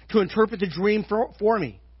me to interpret the dream for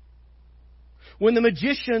me. When the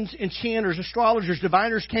magicians, enchanters, astrologers,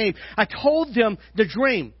 diviners came, I told them the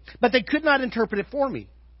dream, but they could not interpret it for me.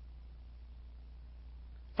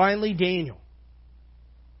 Finally, Daniel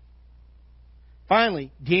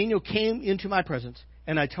came into my presence,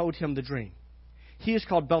 and I told him the dream. He is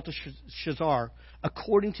called Belteshazzar,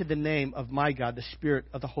 according to the name of my God. The spirit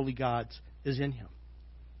of the holy gods is in him.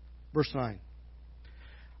 Verse 9.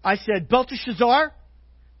 I said, Belteshazzar,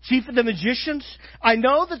 chief of the magicians, I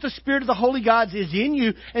know that the spirit of the holy gods is in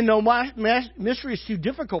you, and no mystery is too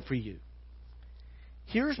difficult for you.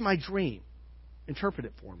 Here's my dream, interpret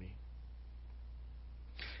it for me.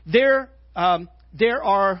 These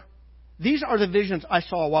are the visions I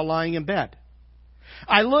saw while lying in bed.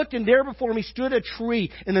 I looked, and there before me stood a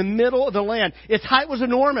tree in the middle of the land. Its height was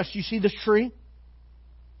enormous. You see this tree?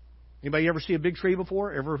 Anybody ever see a big tree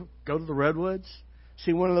before? Ever go to the redwoods?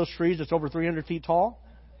 See one of those trees that's over 300 feet tall?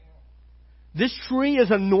 This tree is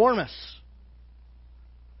enormous,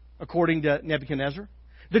 according to Nebuchadnezzar.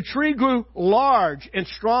 The tree grew large and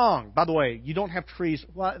strong. By the way, you don't have trees.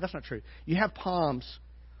 Well, that's not true. You have palms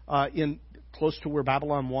in close to where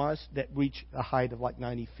Babylon was that reach a height of like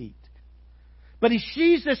 90 feet. But he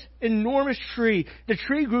sees this enormous tree. The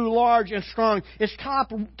tree grew large and strong. Its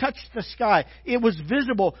top touched the sky. It was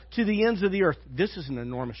visible to the ends of the earth. This is an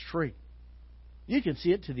enormous tree. You can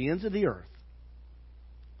see it to the ends of the earth.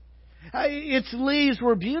 Its leaves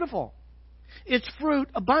were beautiful. Its fruit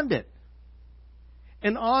abundant.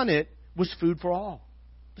 And on it was food for all.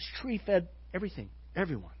 This tree fed everything,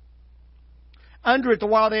 everyone. Under it, the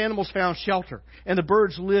wild animals found shelter, and the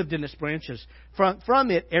birds lived in its branches. From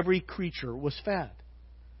it, every creature was fed.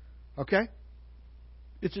 Okay?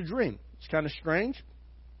 It's a dream. It's kind of strange.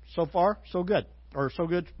 So far, so good. Or so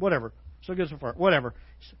good, whatever. So good so far, whatever.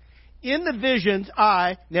 In the visions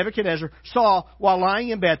I, Nebuchadnezzar, saw while lying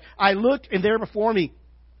in bed, I looked, and there before me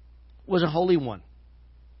was a holy one,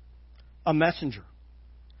 a messenger,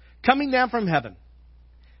 coming down from heaven.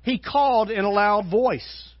 He called in a loud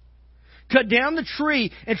voice, "Cut down the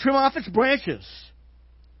tree and trim off its branches.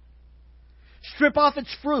 Strip off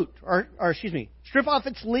its strip off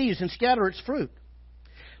its leaves and scatter its fruit.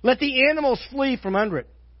 Let the animals flee from under it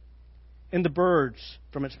and the birds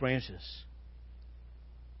from its branches.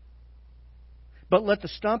 But let the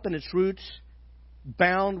stump and its roots,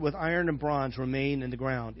 bound with iron and bronze, remain in the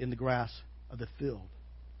ground, in the grass of the field.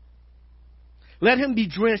 Let him be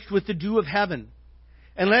drenched with the dew of heaven,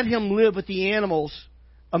 and let him live with the animals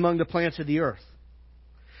among the plants of the earth.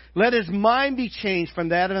 Let his mind be changed from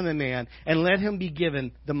that of a man, and let him be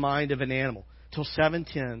given the mind of an animal, till 7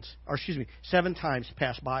 times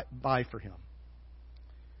pass by for him."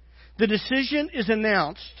 The decision is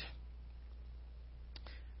announced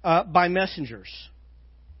by messengers.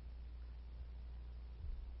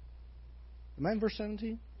 Am I in verse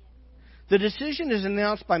 17? The decision is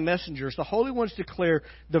announced by messengers. The holy ones declare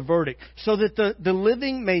the verdict, so that the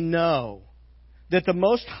living may know that the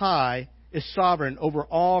Most High is sovereign over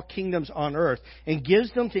all kingdoms on earth, and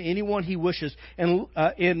gives them to anyone he wishes,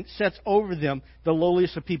 and sets over them the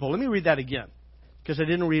lowliest of people. Let me read that again, because I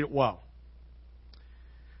didn't read it well.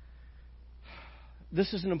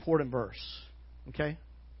 This is an important verse. Okay?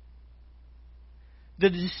 The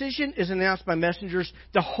decision is announced by messengers.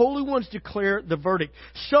 The holy ones declare the verdict,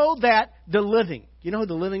 so that the living, you know who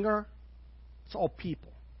the living are? It's all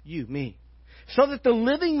people. You, me. So that the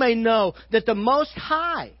living may know that the Most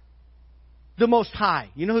High,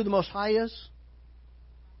 you know who the Most High is?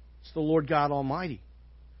 It's the Lord God Almighty.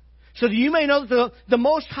 So that you may know that the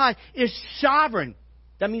Most High is sovereign.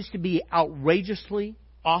 That means to be outrageously,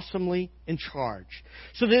 awesomely in charge.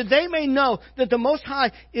 So that they may know that the Most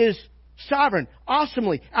High is sovereign,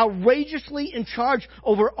 awesomely, outrageously in charge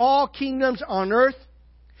over all kingdoms on earth.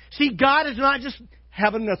 See, God is not just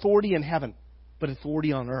having authority in heaven, but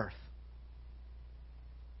authority on earth.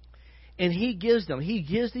 And He gives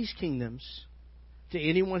these kingdoms to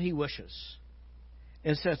anyone He wishes,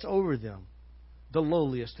 and sets over them the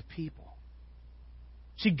lowliest of people.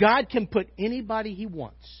 See, God can put anybody He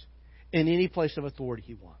wants in any place of authority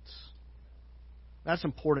He wants. That's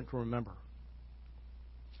important to remember.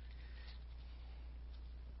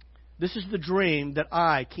 This is the dream that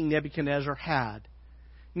I, King Nebuchadnezzar, had.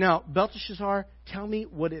 Now, Belteshazzar, tell me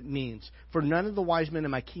what it means. For none of the wise men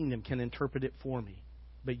in my kingdom can interpret it for me.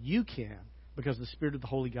 But you can, because the Spirit of the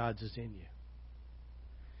Holy Gods is in you.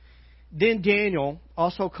 Then Daniel,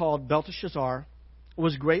 also called Belteshazzar,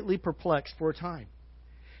 was greatly perplexed for a time,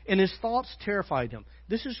 and his thoughts terrified him.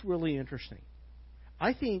 This is really interesting.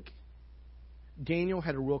 I think Daniel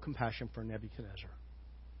had a real compassion for Nebuchadnezzar.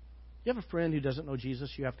 You have a friend who doesn't know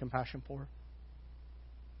Jesus you have compassion for?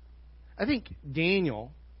 I think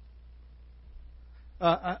Daniel,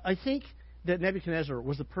 I think that Nebuchadnezzar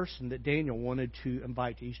was the person that Daniel wanted to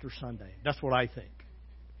invite to Easter Sunday. That's what I think.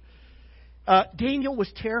 Daniel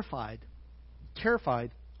was terrified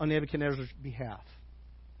on Nebuchadnezzar's behalf.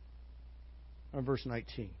 On verse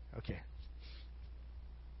 19. Okay.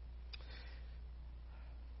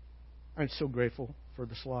 I'm so grateful for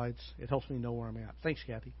the slides. It helps me know where I'm at. Thanks,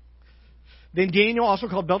 Kathy. Then Daniel, also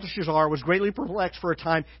called Belteshazzar, was greatly perplexed for a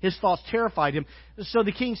time. His thoughts terrified him. So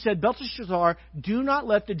the king said, "Belteshazzar, do not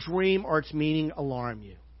let the dream or its meaning alarm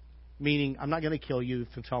you." Meaning, I'm not going to kill you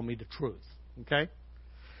if you tell me the truth. Okay?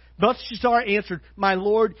 Belshazzar answered, "My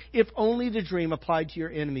lord, if only the dream applied to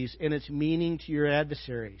your enemies and its meaning to your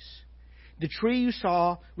adversaries. The tree you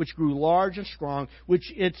saw, which grew large and strong, with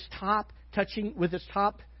its top touching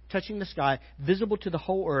the sky, visible to the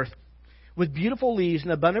whole earth, with beautiful leaves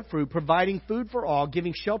and abundant fruit, providing food for all,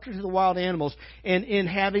 giving shelter to the wild animals, and in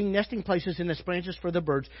having nesting places in its branches for the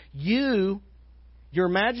birds. You, your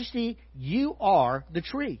majesty, you are the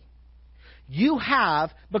tree. You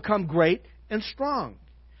have become great and strong.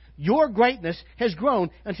 Your greatness has grown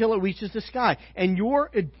until it reaches the sky, and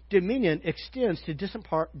your dominion extends to distant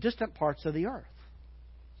parts of the earth.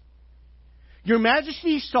 Your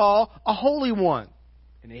majesty saw a holy one,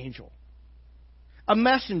 an angel, a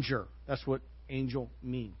messenger." That's what angel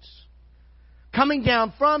means. "Coming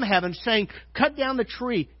down from heaven, saying, 'Cut down the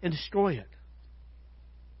tree and destroy it.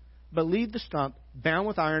 But leave the stump bound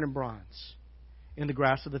with iron and bronze in the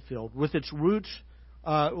grass of the field, with its roots,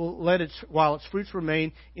 while its fruits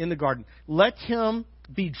remain in the garden. Let him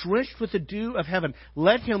be drenched with the dew of heaven.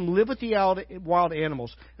 Let him live with the wild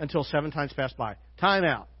animals until 7 times pass by.'" Time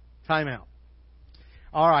out. Time out.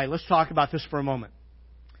 All right, let's talk about this for a moment.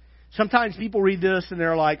 Sometimes people read this and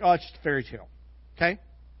they're like, "Oh, it's just a fairy tale." Okay?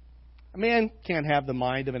 A man can't have the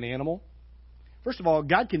mind of an animal. First of all,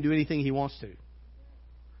 God can do anything He wants to.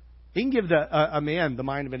 He can give a man the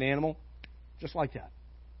mind of an animal just like that.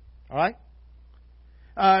 All right?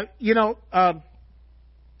 To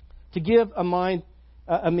give a man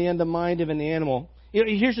the mind of an animal.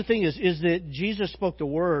 Here's the thing: is that Jesus spoke the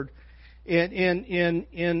word, God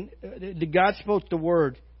spoke the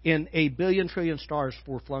word, and a billion trillion stars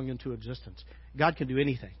were flung into existence. God can do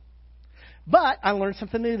anything. But I learned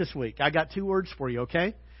something new this week. I got 2 words for you.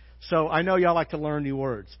 Okay, so I know y'all like to learn new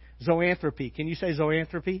words. Zoanthropy. Can you say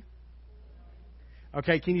zoanthropy?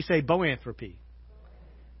 Okay. Can you say boanthropy?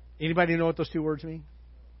 Anybody know what those 2 words mean?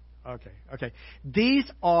 Okay.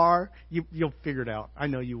 These are, you'll figure it out. I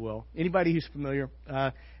know you will. Anybody who's familiar.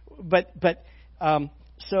 The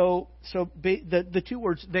 2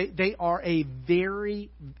 words, they are a very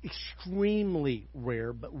extremely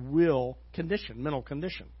rare but real condition, mental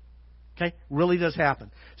condition. Okay? Really does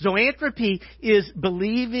happen. Zoanthropy is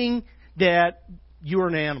believing that you're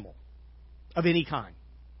an animal of any kind.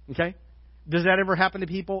 Okay? Does that ever happen to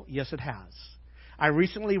people? Yes, it has. I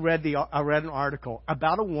recently read an article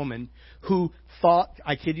about a woman who thought,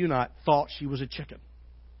 I kid you not, thought she was a chicken.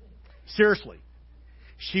 Seriously.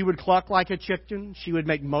 She would cluck like a chicken. She would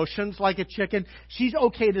make motions like a chicken. She's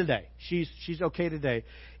okay today. She's okay today.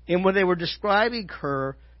 And when they were describing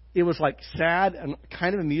her, it was like sad and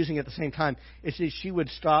kind of amusing at the same time. It's that she would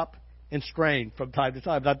stop and strain from time to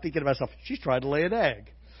time. And I'm thinking to myself, she's trying to lay an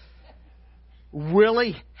egg.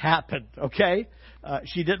 Really happened, okay?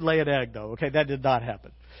 She didn't lay an egg, though, okay? That did not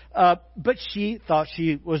happen. But she thought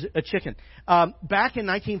she was a chicken. Back in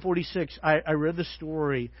 1946, I read the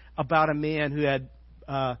story about a man who had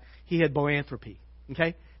boanthropy,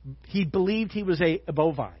 okay? He believed he was a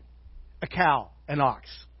bovine, a cow, an ox.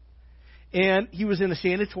 And he was in a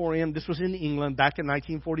sanatorium. This was in England back in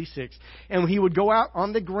 1946. And he would go out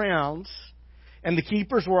on the grounds, and the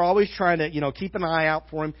keepers were always trying to, keep an eye out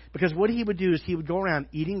for him. Because what he would do is he would go around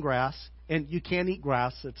eating grass. And you can't eat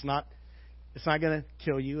grass. It's not going to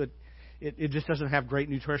kill you. It just doesn't have great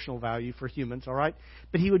nutritional value for humans, all right?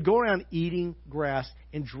 But he would go around eating grass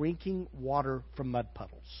and drinking water from mud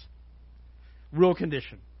puddles. Real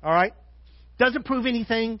condition, all right? Doesn't prove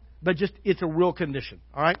anything, but just it's a real condition,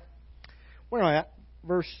 all right? Where am I at?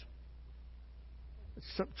 Verse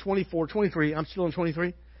 24, 23. I'm still in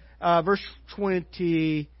 23. Verse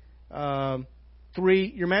 23.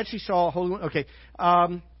 Your Majesty saw a holy one. Okay.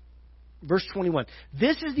 Verse 21.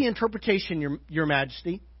 This is the interpretation, Your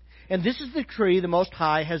Majesty, and this is the decree the Most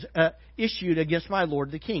High has issued against my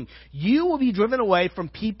Lord the King. You will be driven away from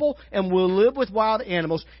people and will live with wild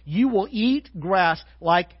animals. You will eat grass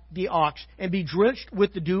like the ox and be drenched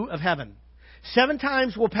with the dew of heaven. 7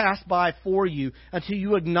 times will pass by for you until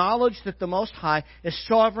you acknowledge that the Most High is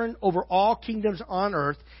sovereign over all kingdoms on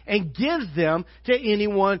earth and gives them to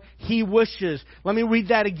anyone He wishes. Let me read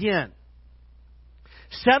that again.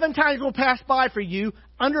 7 times will pass by for you,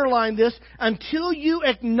 underline this, until you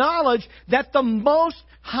acknowledge that the Most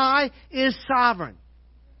High is sovereign.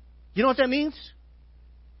 You know what that means?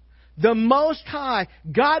 The Most High,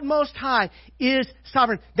 God Most High, is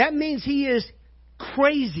sovereign. That means He is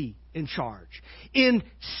crazy in charge,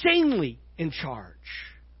 insanely in charge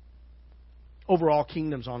over all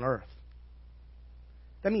kingdoms on earth.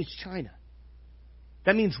 That means China.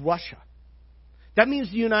 That means Russia. That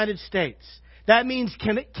means the United States. That means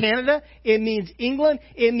Canada. It means England.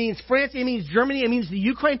 It means France. It means Germany. It means the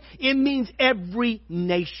Ukraine. It means every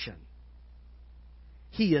nation.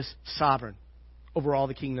 He is sovereign over all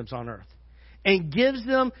the kingdoms on earth and gives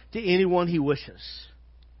them to anyone He wishes.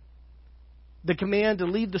 The command to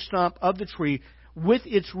leave the stump of the tree with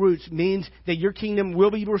its roots means that your kingdom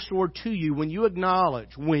will be restored to you when you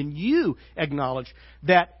acknowledge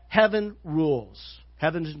that heaven rules.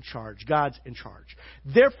 Heaven's in charge. God's in charge.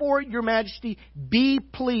 Therefore, Your Majesty, be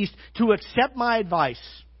pleased to accept my advice.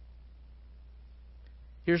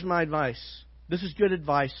 Here's my advice. This is good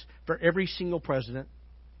advice for every single president,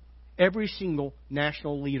 every single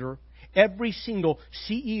national leader, every single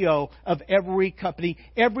CEO of every company,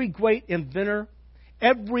 every great inventor,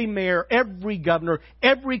 every mayor, every governor,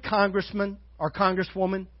 every congressman or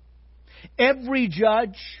congresswoman, every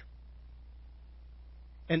judge,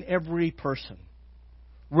 and every person.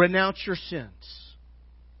 Renounce your sins.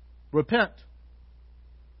 Repent.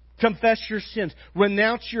 Confess your sins.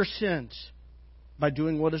 Renounce your sins by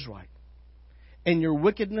doing what is right. And your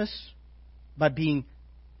wickedness by being,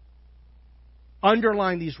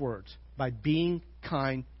 underline these words, by being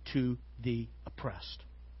kind to the oppressed.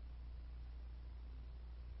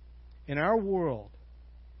 In our world,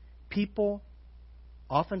 people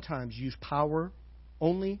oftentimes use power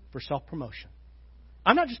only for self-promotion.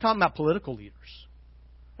 I'm not just talking about political leaders.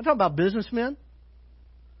 I'm talking about businessmen.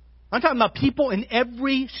 I'm talking about people in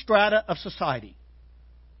every strata of society.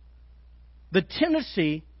 The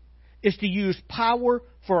tendency is to use power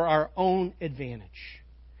for our own advantage.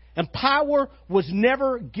 And power was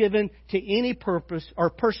never given to any purpose or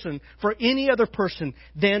person for any other person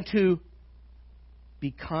than to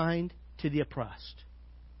be kind to the oppressed.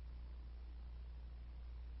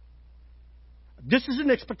 This is an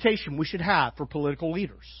expectation we should have for political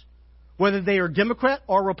leaders, whether they are Democrat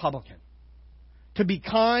or Republican, to be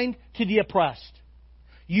kind to the oppressed.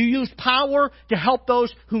 You use power to help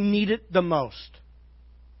those who need it the most,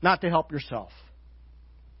 not to help yourself.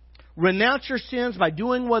 Renounce your sins by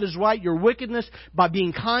doing what is right, your wickedness by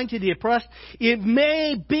being kind to the oppressed. It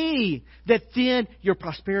may be that then your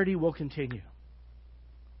prosperity will continue.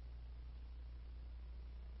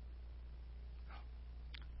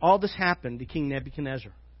 All this happened to King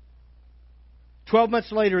Nebuchadnezzar. 12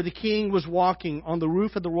 months later, the king was walking on the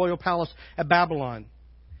roof of the royal palace at Babylon.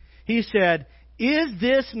 He said, "Is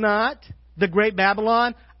this not the great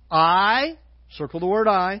Babylon circle the word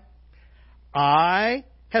I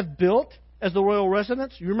have built as the royal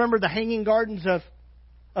residence?" You remember the hanging gardens of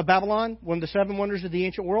Babylon, one of the 7 wonders of the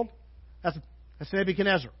ancient world? That's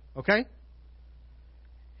Nebuchadnezzar, okay?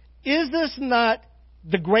 "Is this not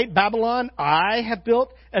the great Babylon I have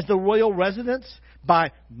built as the royal residence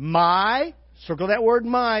by my," circle that word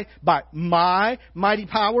my, "by my mighty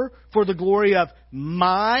power for the glory of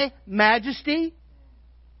my majesty?"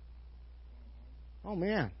 Oh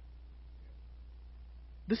man.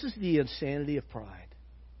 This is the insanity of pride.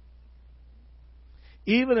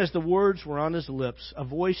 Even as the words were on his lips, a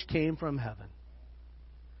voice came from heaven.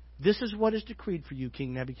 "This is what is decreed for you,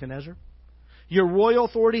 King Nebuchadnezzar. Your royal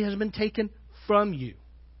authority has been taken from you.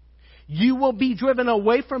 You will be driven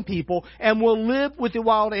away from people and will live with the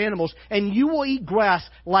wild animals, and you will eat grass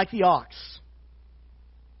like the ox.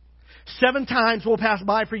 7 times will pass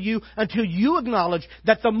by for you until you acknowledge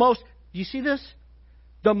that you see this?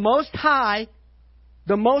 The Most High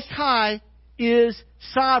is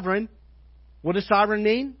sovereign." What does sovereign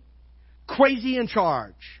mean? Crazy in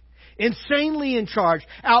charge. Insanely in charge.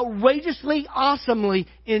 Outrageously, awesomely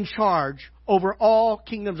in charge over all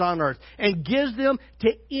kingdoms on earth. And gives them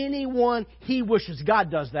to anyone He wishes.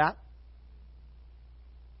 God does that.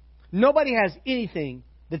 Nobody has anything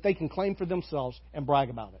that they can claim for themselves and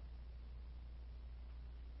brag about it.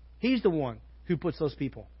 He's the one who puts those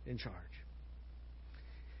people in charge.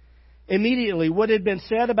 Immediately, what had been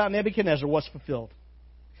said about Nebuchadnezzar was fulfilled.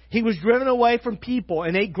 He was driven away from people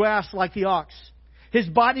and ate grass like the ox. His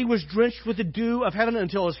body was drenched with the dew of heaven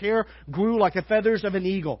until his hair grew like the feathers of an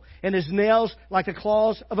eagle and his nails like the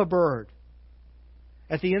claws of a bird.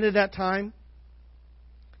 At the end of that time,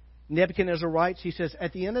 Nebuchadnezzar writes, he says,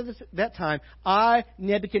 "At the end of that time, I,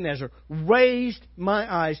 Nebuchadnezzar, raised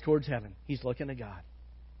my eyes towards heaven." He's looking at God.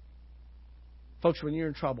 Folks, when you're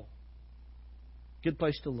in trouble, good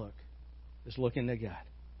place to look is looking at God.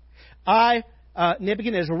 I,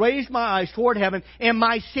 Nebuchadnezzar, raised my eyes toward heaven, and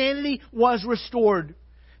my sanity was restored.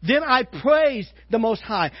 Then I praised the Most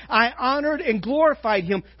High. I honored and glorified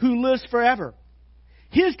Him who lives forever.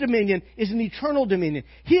 His dominion is an eternal dominion.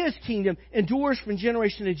 His kingdom endures from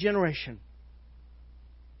generation to generation.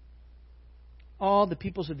 All the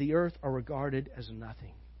peoples of the earth are regarded as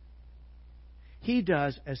nothing. He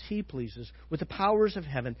does as He pleases with the powers of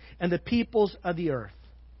heaven and the peoples of the earth.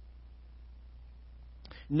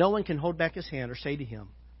 No one can hold back his hand or say to Him,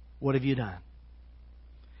 "What have you done?"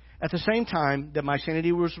 At the same time that my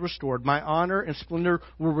sanity was restored, my honor and splendor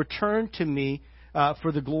were returned to me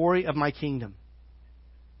for the glory of my kingdom.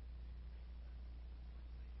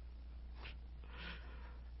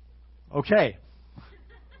 Okay.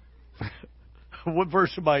 What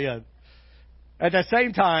verse am I in? At that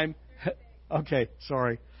same time, okay,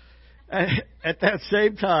 sorry. At that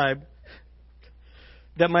same time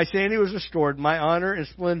that my sanity was restored, my honor and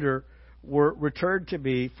splendor were returned to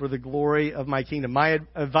me for the glory of my kingdom. My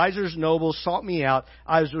advisors, nobles sought me out.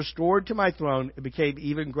 I was restored to my throne and became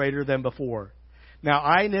even greater than before. Now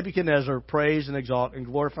I, Nebuchadnezzar, praise and exalt and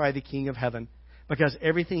glorify the King of heaven, because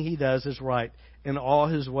everything he does is right, and all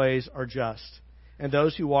his ways are just. And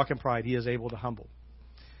those who walk in pride, he is able to humble.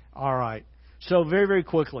 All right. So very, very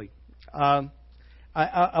quickly, I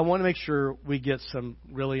want to make sure we get some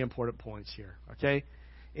really important points here, okay?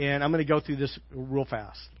 And I'm going to go through this real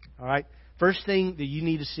fast, all right? First thing that you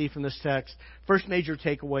need to see from this text, first major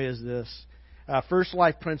takeaway is this. First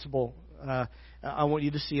life principle I want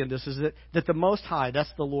you to see in this is that the Most High,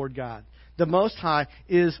 that's the Lord God, the Most High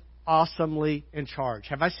is awesomely in charge.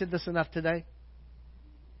 Have I said this enough today?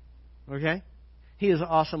 Okay? He is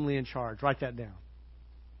awesomely in charge. Write that down.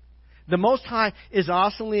 The Most High is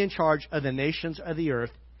awesomely in charge of the nations of the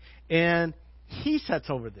earth, and He sets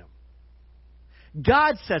over them.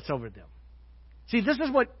 God sets over them. See, this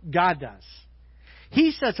is what God does.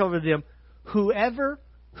 He sets over them whomever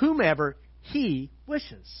He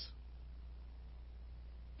wishes.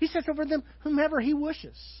 He sets over them whomever He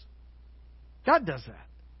wishes. God does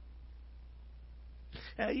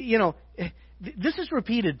that. This is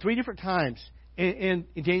repeated 3 different times in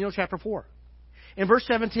Daniel chapter 4. In verse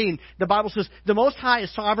 17, the Bible says, the Most High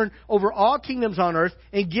is sovereign over all kingdoms on earth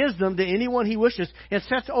and gives them to anyone He wishes and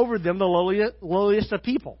sets over them the lowliest of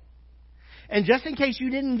people. And just in case you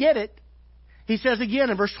didn't get it, He says again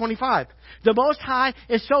in verse 25, the Most High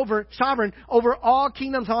is sovereign over all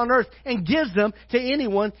kingdoms on earth and gives them to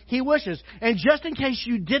anyone He wishes. And just in case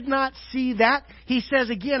you did not see that, He says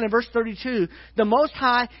again in verse 32, the Most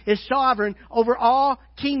High is sovereign over all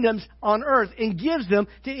kingdoms on earth and gives them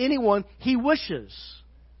to anyone He wishes.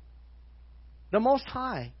 The Most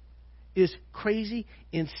High is crazy,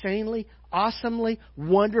 insanely, awesomely,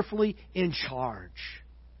 wonderfully in charge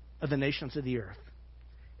of the nations of the earth.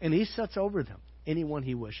 And He sets over them anyone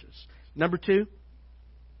He wishes. Number 2,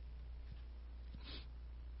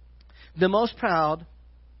 the Most High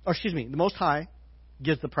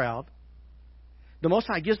gives the proud. The Most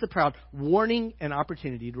High gives the proud warning and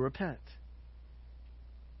opportunity to repent.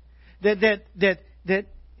 That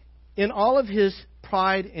in all of His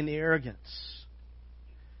pride and arrogance,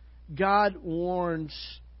 God warns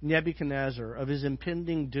Nebuchadnezzar of his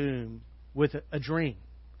impending doom with a dream,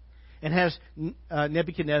 and has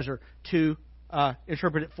Nebuchadnezzar to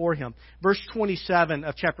interpret it for him. Verse 27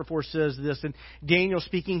 of chapter 4 says this, and Daniel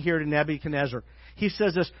speaking here to Nebuchadnezzar, he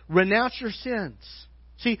says this, renounce your sins.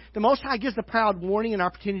 See, the Most High gives the proud warning and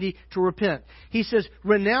opportunity to repent. He says,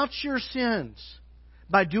 renounce your sins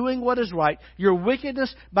by doing what is right, your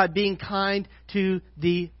wickedness by being kind to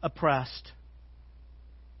the oppressed.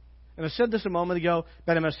 And I said this a moment ago,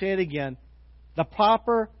 but I'm going to say it again. The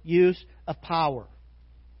proper use of power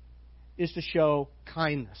is to show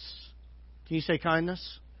kindness. Can you say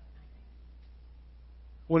kindness?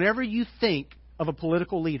 Whenever you think of a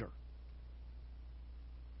political leader,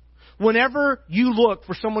 whenever you look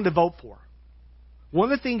for someone to vote for,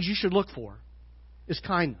 one of the things you should look for is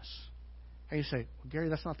kindness. And you say, well, Gary,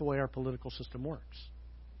 that's not the way our political system works.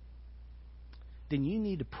 Then you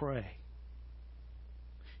need to pray.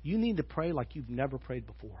 You need to pray like you've never prayed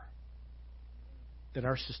before, that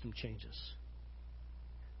our system changes.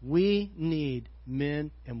 We need men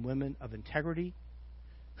and women of integrity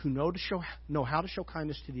who know how to show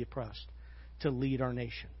kindness to the oppressed to lead our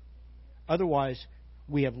nation. Otherwise,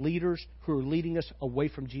 we have leaders who are leading us away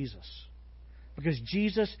from Jesus. Because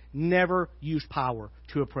Jesus never used power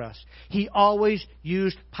to oppress. He always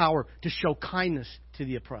used power to show kindness to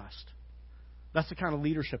the oppressed. That's the kind of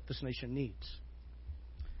leadership this nation needs.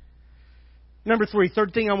 Number 3,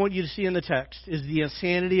 third thing I want you to see in the text is the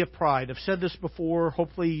insanity of pride. I've said this before.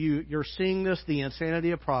 Hopefully you're seeing this, the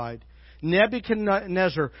insanity of pride.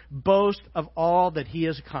 Nebuchadnezzar boasts of all that he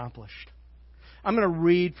has accomplished. I'm going to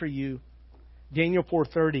read for you Daniel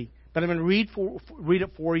 4:30, but I'm going to read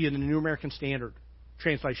it for you in the New American Standard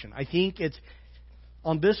translation. I think it's,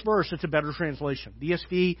 on this verse, it's a better translation. The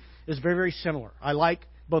ESV is very, very similar. I like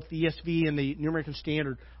both the ESV and the New American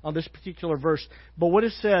Standard on this particular verse. But what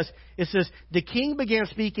it says, the king began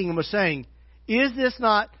speaking and was saying, is this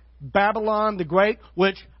not Babylon the Great,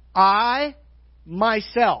 which I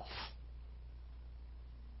myself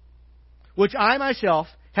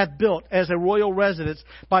hath built as a royal residence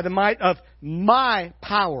by the might of my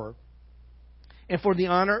power and for the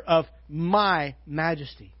honor of my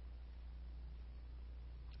majesty.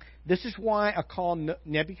 This is why I call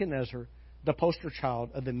Nebuchadnezzar the poster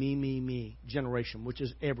child of the me generation, which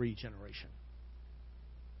is every generation.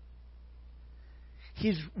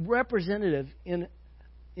 He's representative in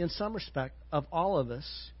some respect of all of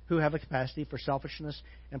us who have a capacity for selfishness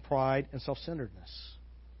and pride and self-centeredness.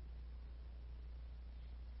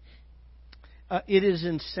 It is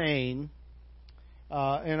insane,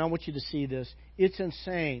 and I want you to see this. It's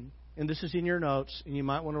insane, and this is in your notes, and you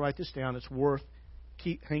might want to write this down. It's worth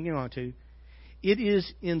keep hanging on to. It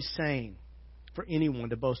is insane for anyone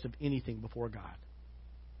to boast of anything before God.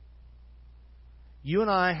 You and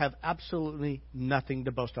I have absolutely nothing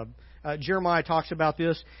to boast of. Jeremiah talks about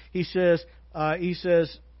this. He says,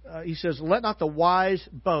 "Let not the wise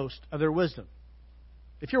boast of their wisdom."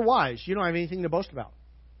 If you're wise, you don't have anything to boast about.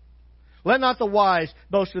 Let not the wise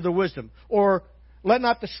boast of their wisdom, or let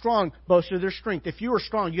not the strong boast of their strength. If you are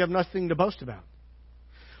strong, you have nothing to boast about.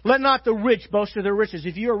 Let not the rich boast of their riches.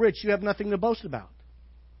 If you are rich, you have nothing to boast about.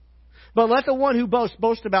 But let the one who boasts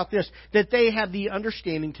boast about this, that they have the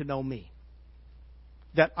understanding to know me,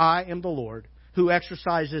 that I am the Lord, who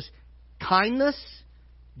exercises kindness,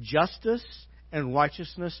 justice, and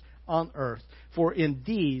righteousness on earth. For in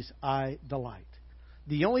these I delight.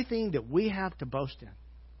 The only thing that we have to boast in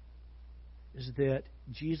is that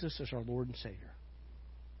Jesus is our Lord and Savior.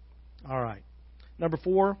 All right. Number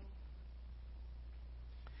 4,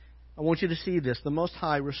 I want you to see this. The Most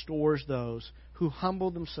High restores those who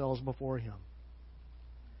humble themselves before Him.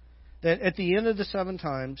 That at the end of the 7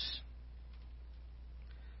 times,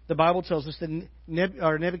 the Bible tells us that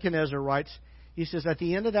Nebuchadnezzar writes, he says, at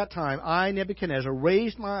the end of that time, I, Nebuchadnezzar,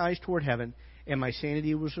 raised my eyes toward heaven, and my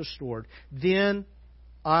sanity was restored. Then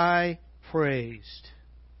I praised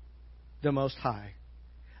the Most High.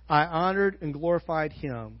 I honored and glorified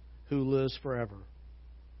Him who lives forever.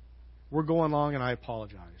 We're going long, and I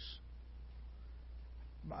apologize.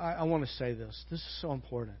 I want to say this. This is so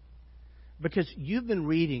important. Because you've been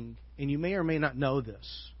reading, and you may or may not know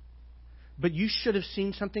this, but you should have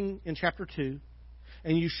seen something in chapter 2,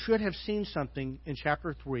 and you should have seen something in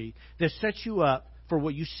chapter 3 that sets you up for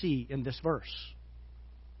what you see in this verse.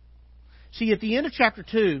 See, at the end of chapter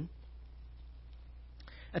 2,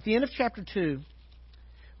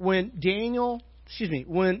 when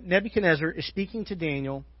Nebuchadnezzar is speaking to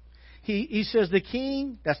Daniel, he says, the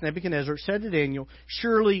king, that's Nebuchadnezzar, said to Daniel,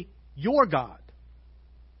 surely your God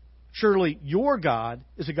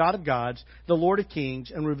is a God of gods, the Lord of kings,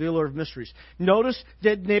 and revealer of mysteries. Notice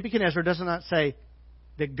that Nebuchadnezzar does not say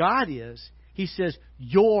that God is. He says,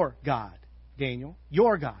 your God, Daniel,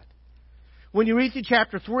 your God. When you read through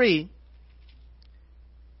chapter 3,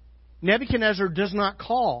 Nebuchadnezzar does not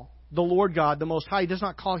call the Lord God, the Most High. He does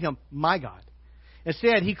not call Him my God.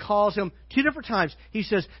 Instead, he calls Him 2 different times. He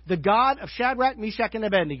says, the God of Shadrach, Meshach, and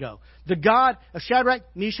Abednego. The God of Shadrach,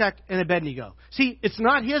 Meshach, and Abednego. See, it's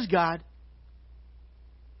not his God.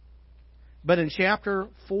 But in chapter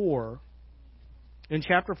 4,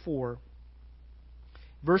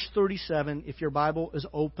 verse 37, if your Bible is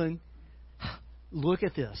open, look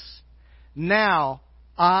at this. Now,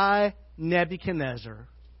 I, Nebuchadnezzar.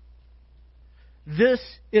 This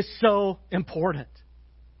is so important.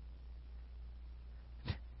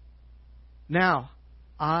 Now,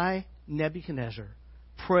 I, Nebuchadnezzar,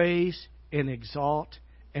 praise and exalt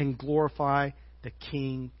and glorify the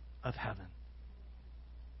King of heaven.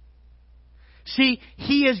 See,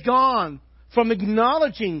 he has gone from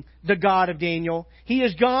acknowledging the God of Daniel. He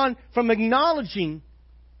has gone from acknowledging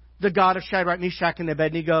the God of Shadrach, Meshach, and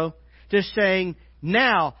Abednego to saying,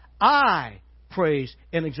 now I praise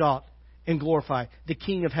and exalt and glorify the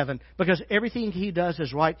King of heaven, because everything He does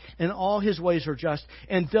is right and all His ways are just,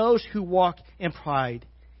 and those who walk in pride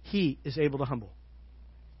He is able to humble.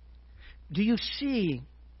 Do you see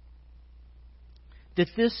that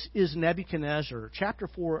this is Nebuchadnezzar, chapter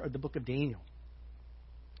 4 of the book of Daniel?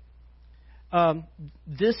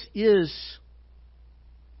 This is,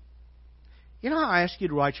 you know how I ask you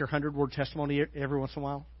to write your 100-word testimony every once in a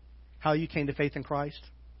while? How you came to faith in Christ?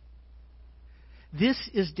 This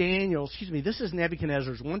is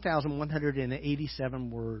Nebuchadnezzar's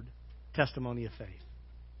 1,187-word testimony of faith.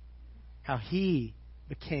 How he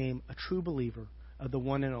became a true believer of the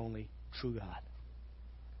one and only true God.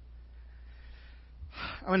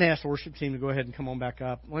 I'm going to ask the worship team to go ahead and come on back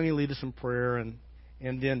up. Let me lead us in prayer, and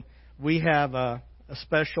then we have a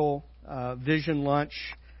special vision lunch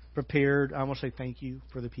prepared. I want to say thank you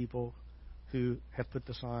for the people who have put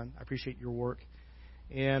this on. I appreciate your work.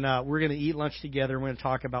 And we're going to eat lunch together. We're going to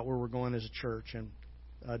talk about where we're going as a church. And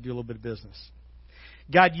do a little bit of business.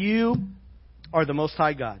 God, you are the Most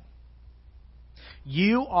High God.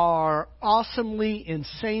 You are awesomely,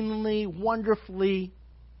 insanely, wonderfully,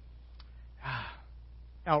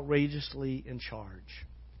 outrageously in charge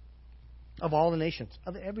of all the nations,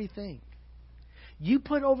 of everything. You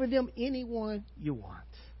put over them anyone you want.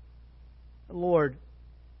 Lord,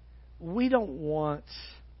 we want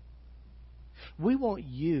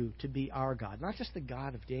you to be our God, not just the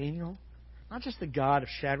God of Daniel, not just the God of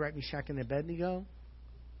Shadrach, Meshach, and Abednego,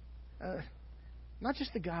 not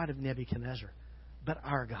just the God of Nebuchadnezzar, but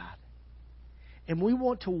our God. And we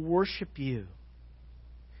want to worship you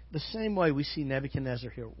the same way we see Nebuchadnezzar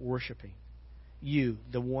here worshiping you,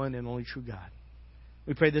 the one and only true God.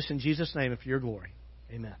 We pray this in Jesus' name and for your glory.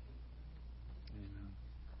 Amen. Amen.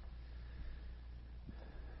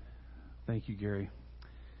 Thank you, Gary.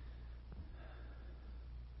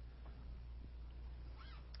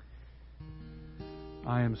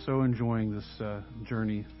 I am so enjoying this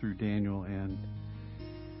journey through Daniel and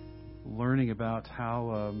learning about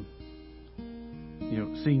how,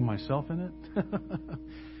 seeing myself in it,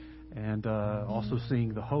 and also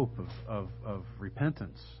seeing the hope of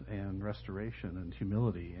repentance and restoration and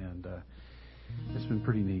humility, and it's been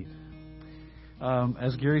pretty neat.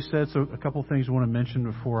 As Gary said, so a couple things I want to mention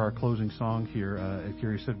before our closing song here. As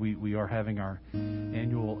Gary said, we are having our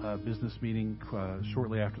annual business meeting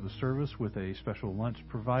shortly after the service with a special lunch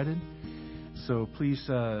provided. So please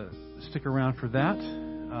stick around for that.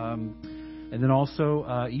 And then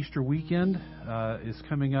also Easter weekend is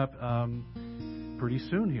coming up pretty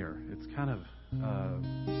soon here. It's kind of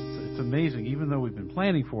it's amazing. Even though we've been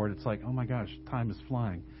planning for it, it's like, oh my gosh, time is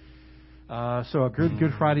flying. So a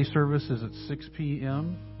Good Friday service is at 6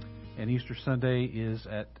 p.m. and Easter Sunday is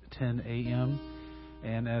at 10 a.m.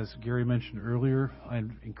 And as Gary mentioned earlier, I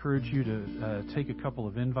encourage you to take a couple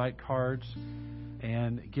of invite cards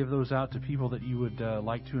and give those out to people that you would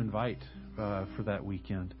like to invite for that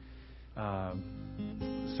weekend.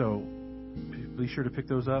 So be sure to pick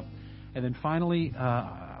those up. And then finally,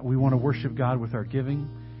 we want to worship God with our giving.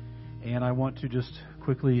 And I want to just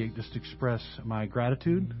quickly express my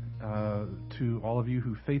gratitude to all of you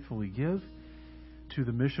who faithfully give to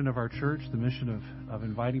the mission of our church, the mission of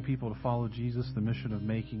inviting people to follow Jesus, the mission of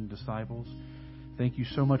making disciples. Thank you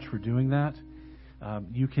so much for doing that.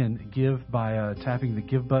 You can give by tapping the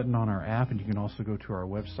Give button on our app, and you can also go to our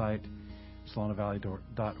website,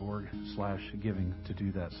 SolanoValley.org/giving, to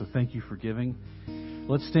do that. So thank you for giving.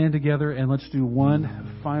 Let's stand together and let's do one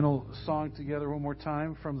final song together one more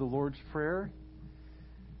time from the Lord's Prayer.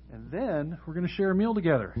 And then we're going to share a meal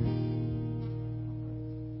together.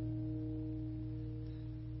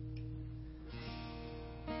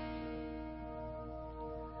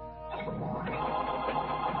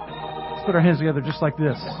 Let's put our hands together just like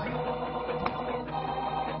this.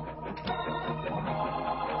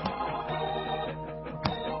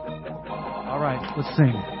 All right, let's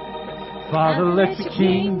sing. Father, let your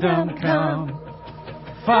kingdom come.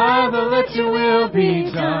 Father, let your will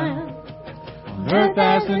be done. On earth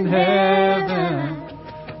as in heaven,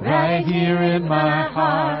 right here in my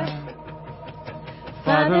heart.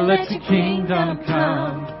 Father, let your kingdom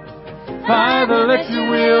come. Father, let your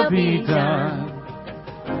will be done.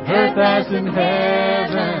 On earth as in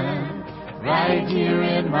heaven, right here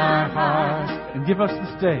in my heart. And give us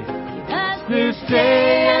this day. This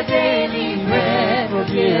day our daily bread.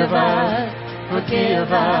 Forgive us,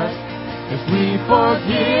 as we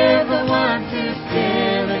forgive the ones who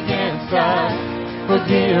sin against us.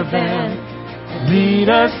 Forgive them, and lead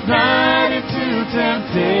us not into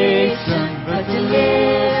temptation, but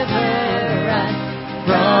deliver us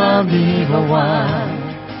from the evil one.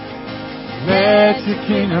 Let your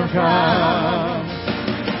kingdom come.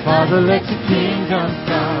 Father, let your kingdom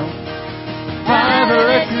come. Father,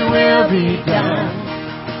 let your will be done,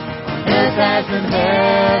 on earth as in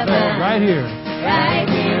heaven. Right here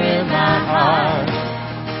in my heart.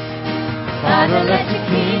 Father, let your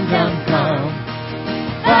kingdom come.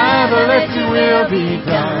 Father, let your will be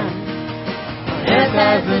done, on earth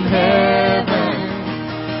as in heaven.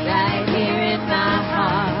 Right here in my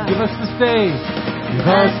heart. Give us this day. Give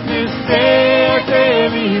us this day our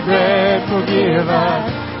daily bread. Forgive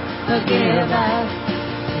us.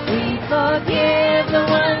 We forgive the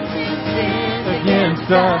ones who sin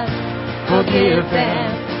against us. Forgive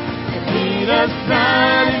them, and lead us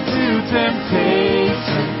not into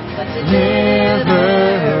temptation, but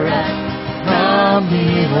deliver us from the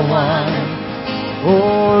evil one.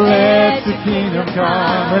 Oh, let the kingdom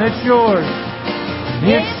come, and it's yours.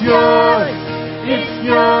 It's yours. It's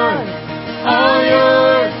yours. All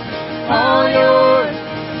yours. All yours.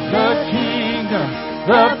 The kingdom,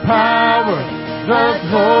 the power, the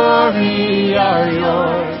glory.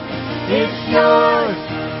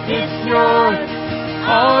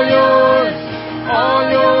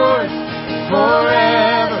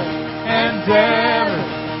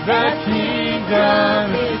 The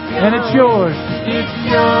kingdom and it's yours. It's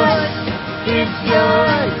yours. It's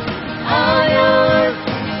yours. All yours.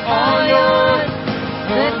 All yours.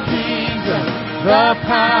 The kingdom, the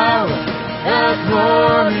power, the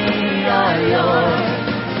glory are yours.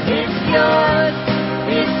 It's yours.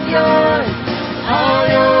 It's yours. All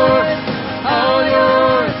yours. All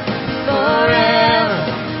yours. Forever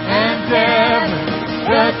and ever.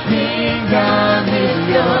 The kingdom is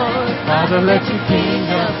yours. Father, let your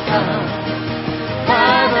kingdom come.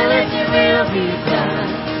 Father, let your will be done.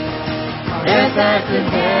 On earth as in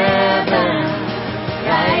heaven.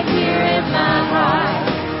 Right here in my heart.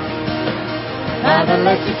 Father,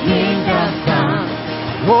 let your kingdom come.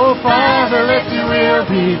 Oh, Father, let your will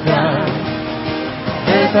be done. On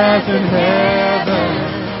earth as in heaven.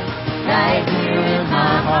 Right here in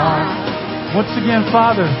my heart. Once again,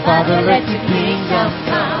 Father. Father, let your kingdom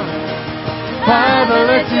come. Father,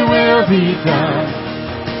 let your will be done.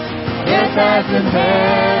 On earth as in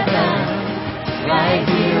heaven. Right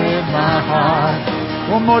here in my heart.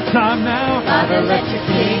 One more time now. Father, let your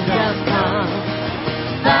kingdom come.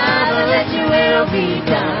 Father, let your will be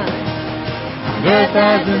done. On earth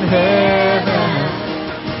as in heaven.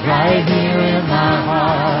 Right here in my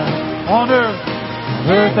heart. On earth. On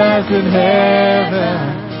earth as in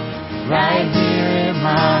heaven. Right here in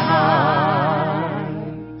my heart.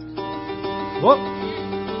 Whoop.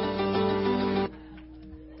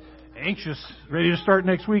 Anxious. Ready to start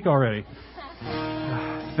next week already.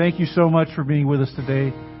 Thank you so much for being with us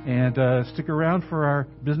today. And stick around for our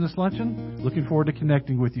business luncheon. Looking forward to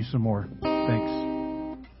connecting with you some more. Thanks.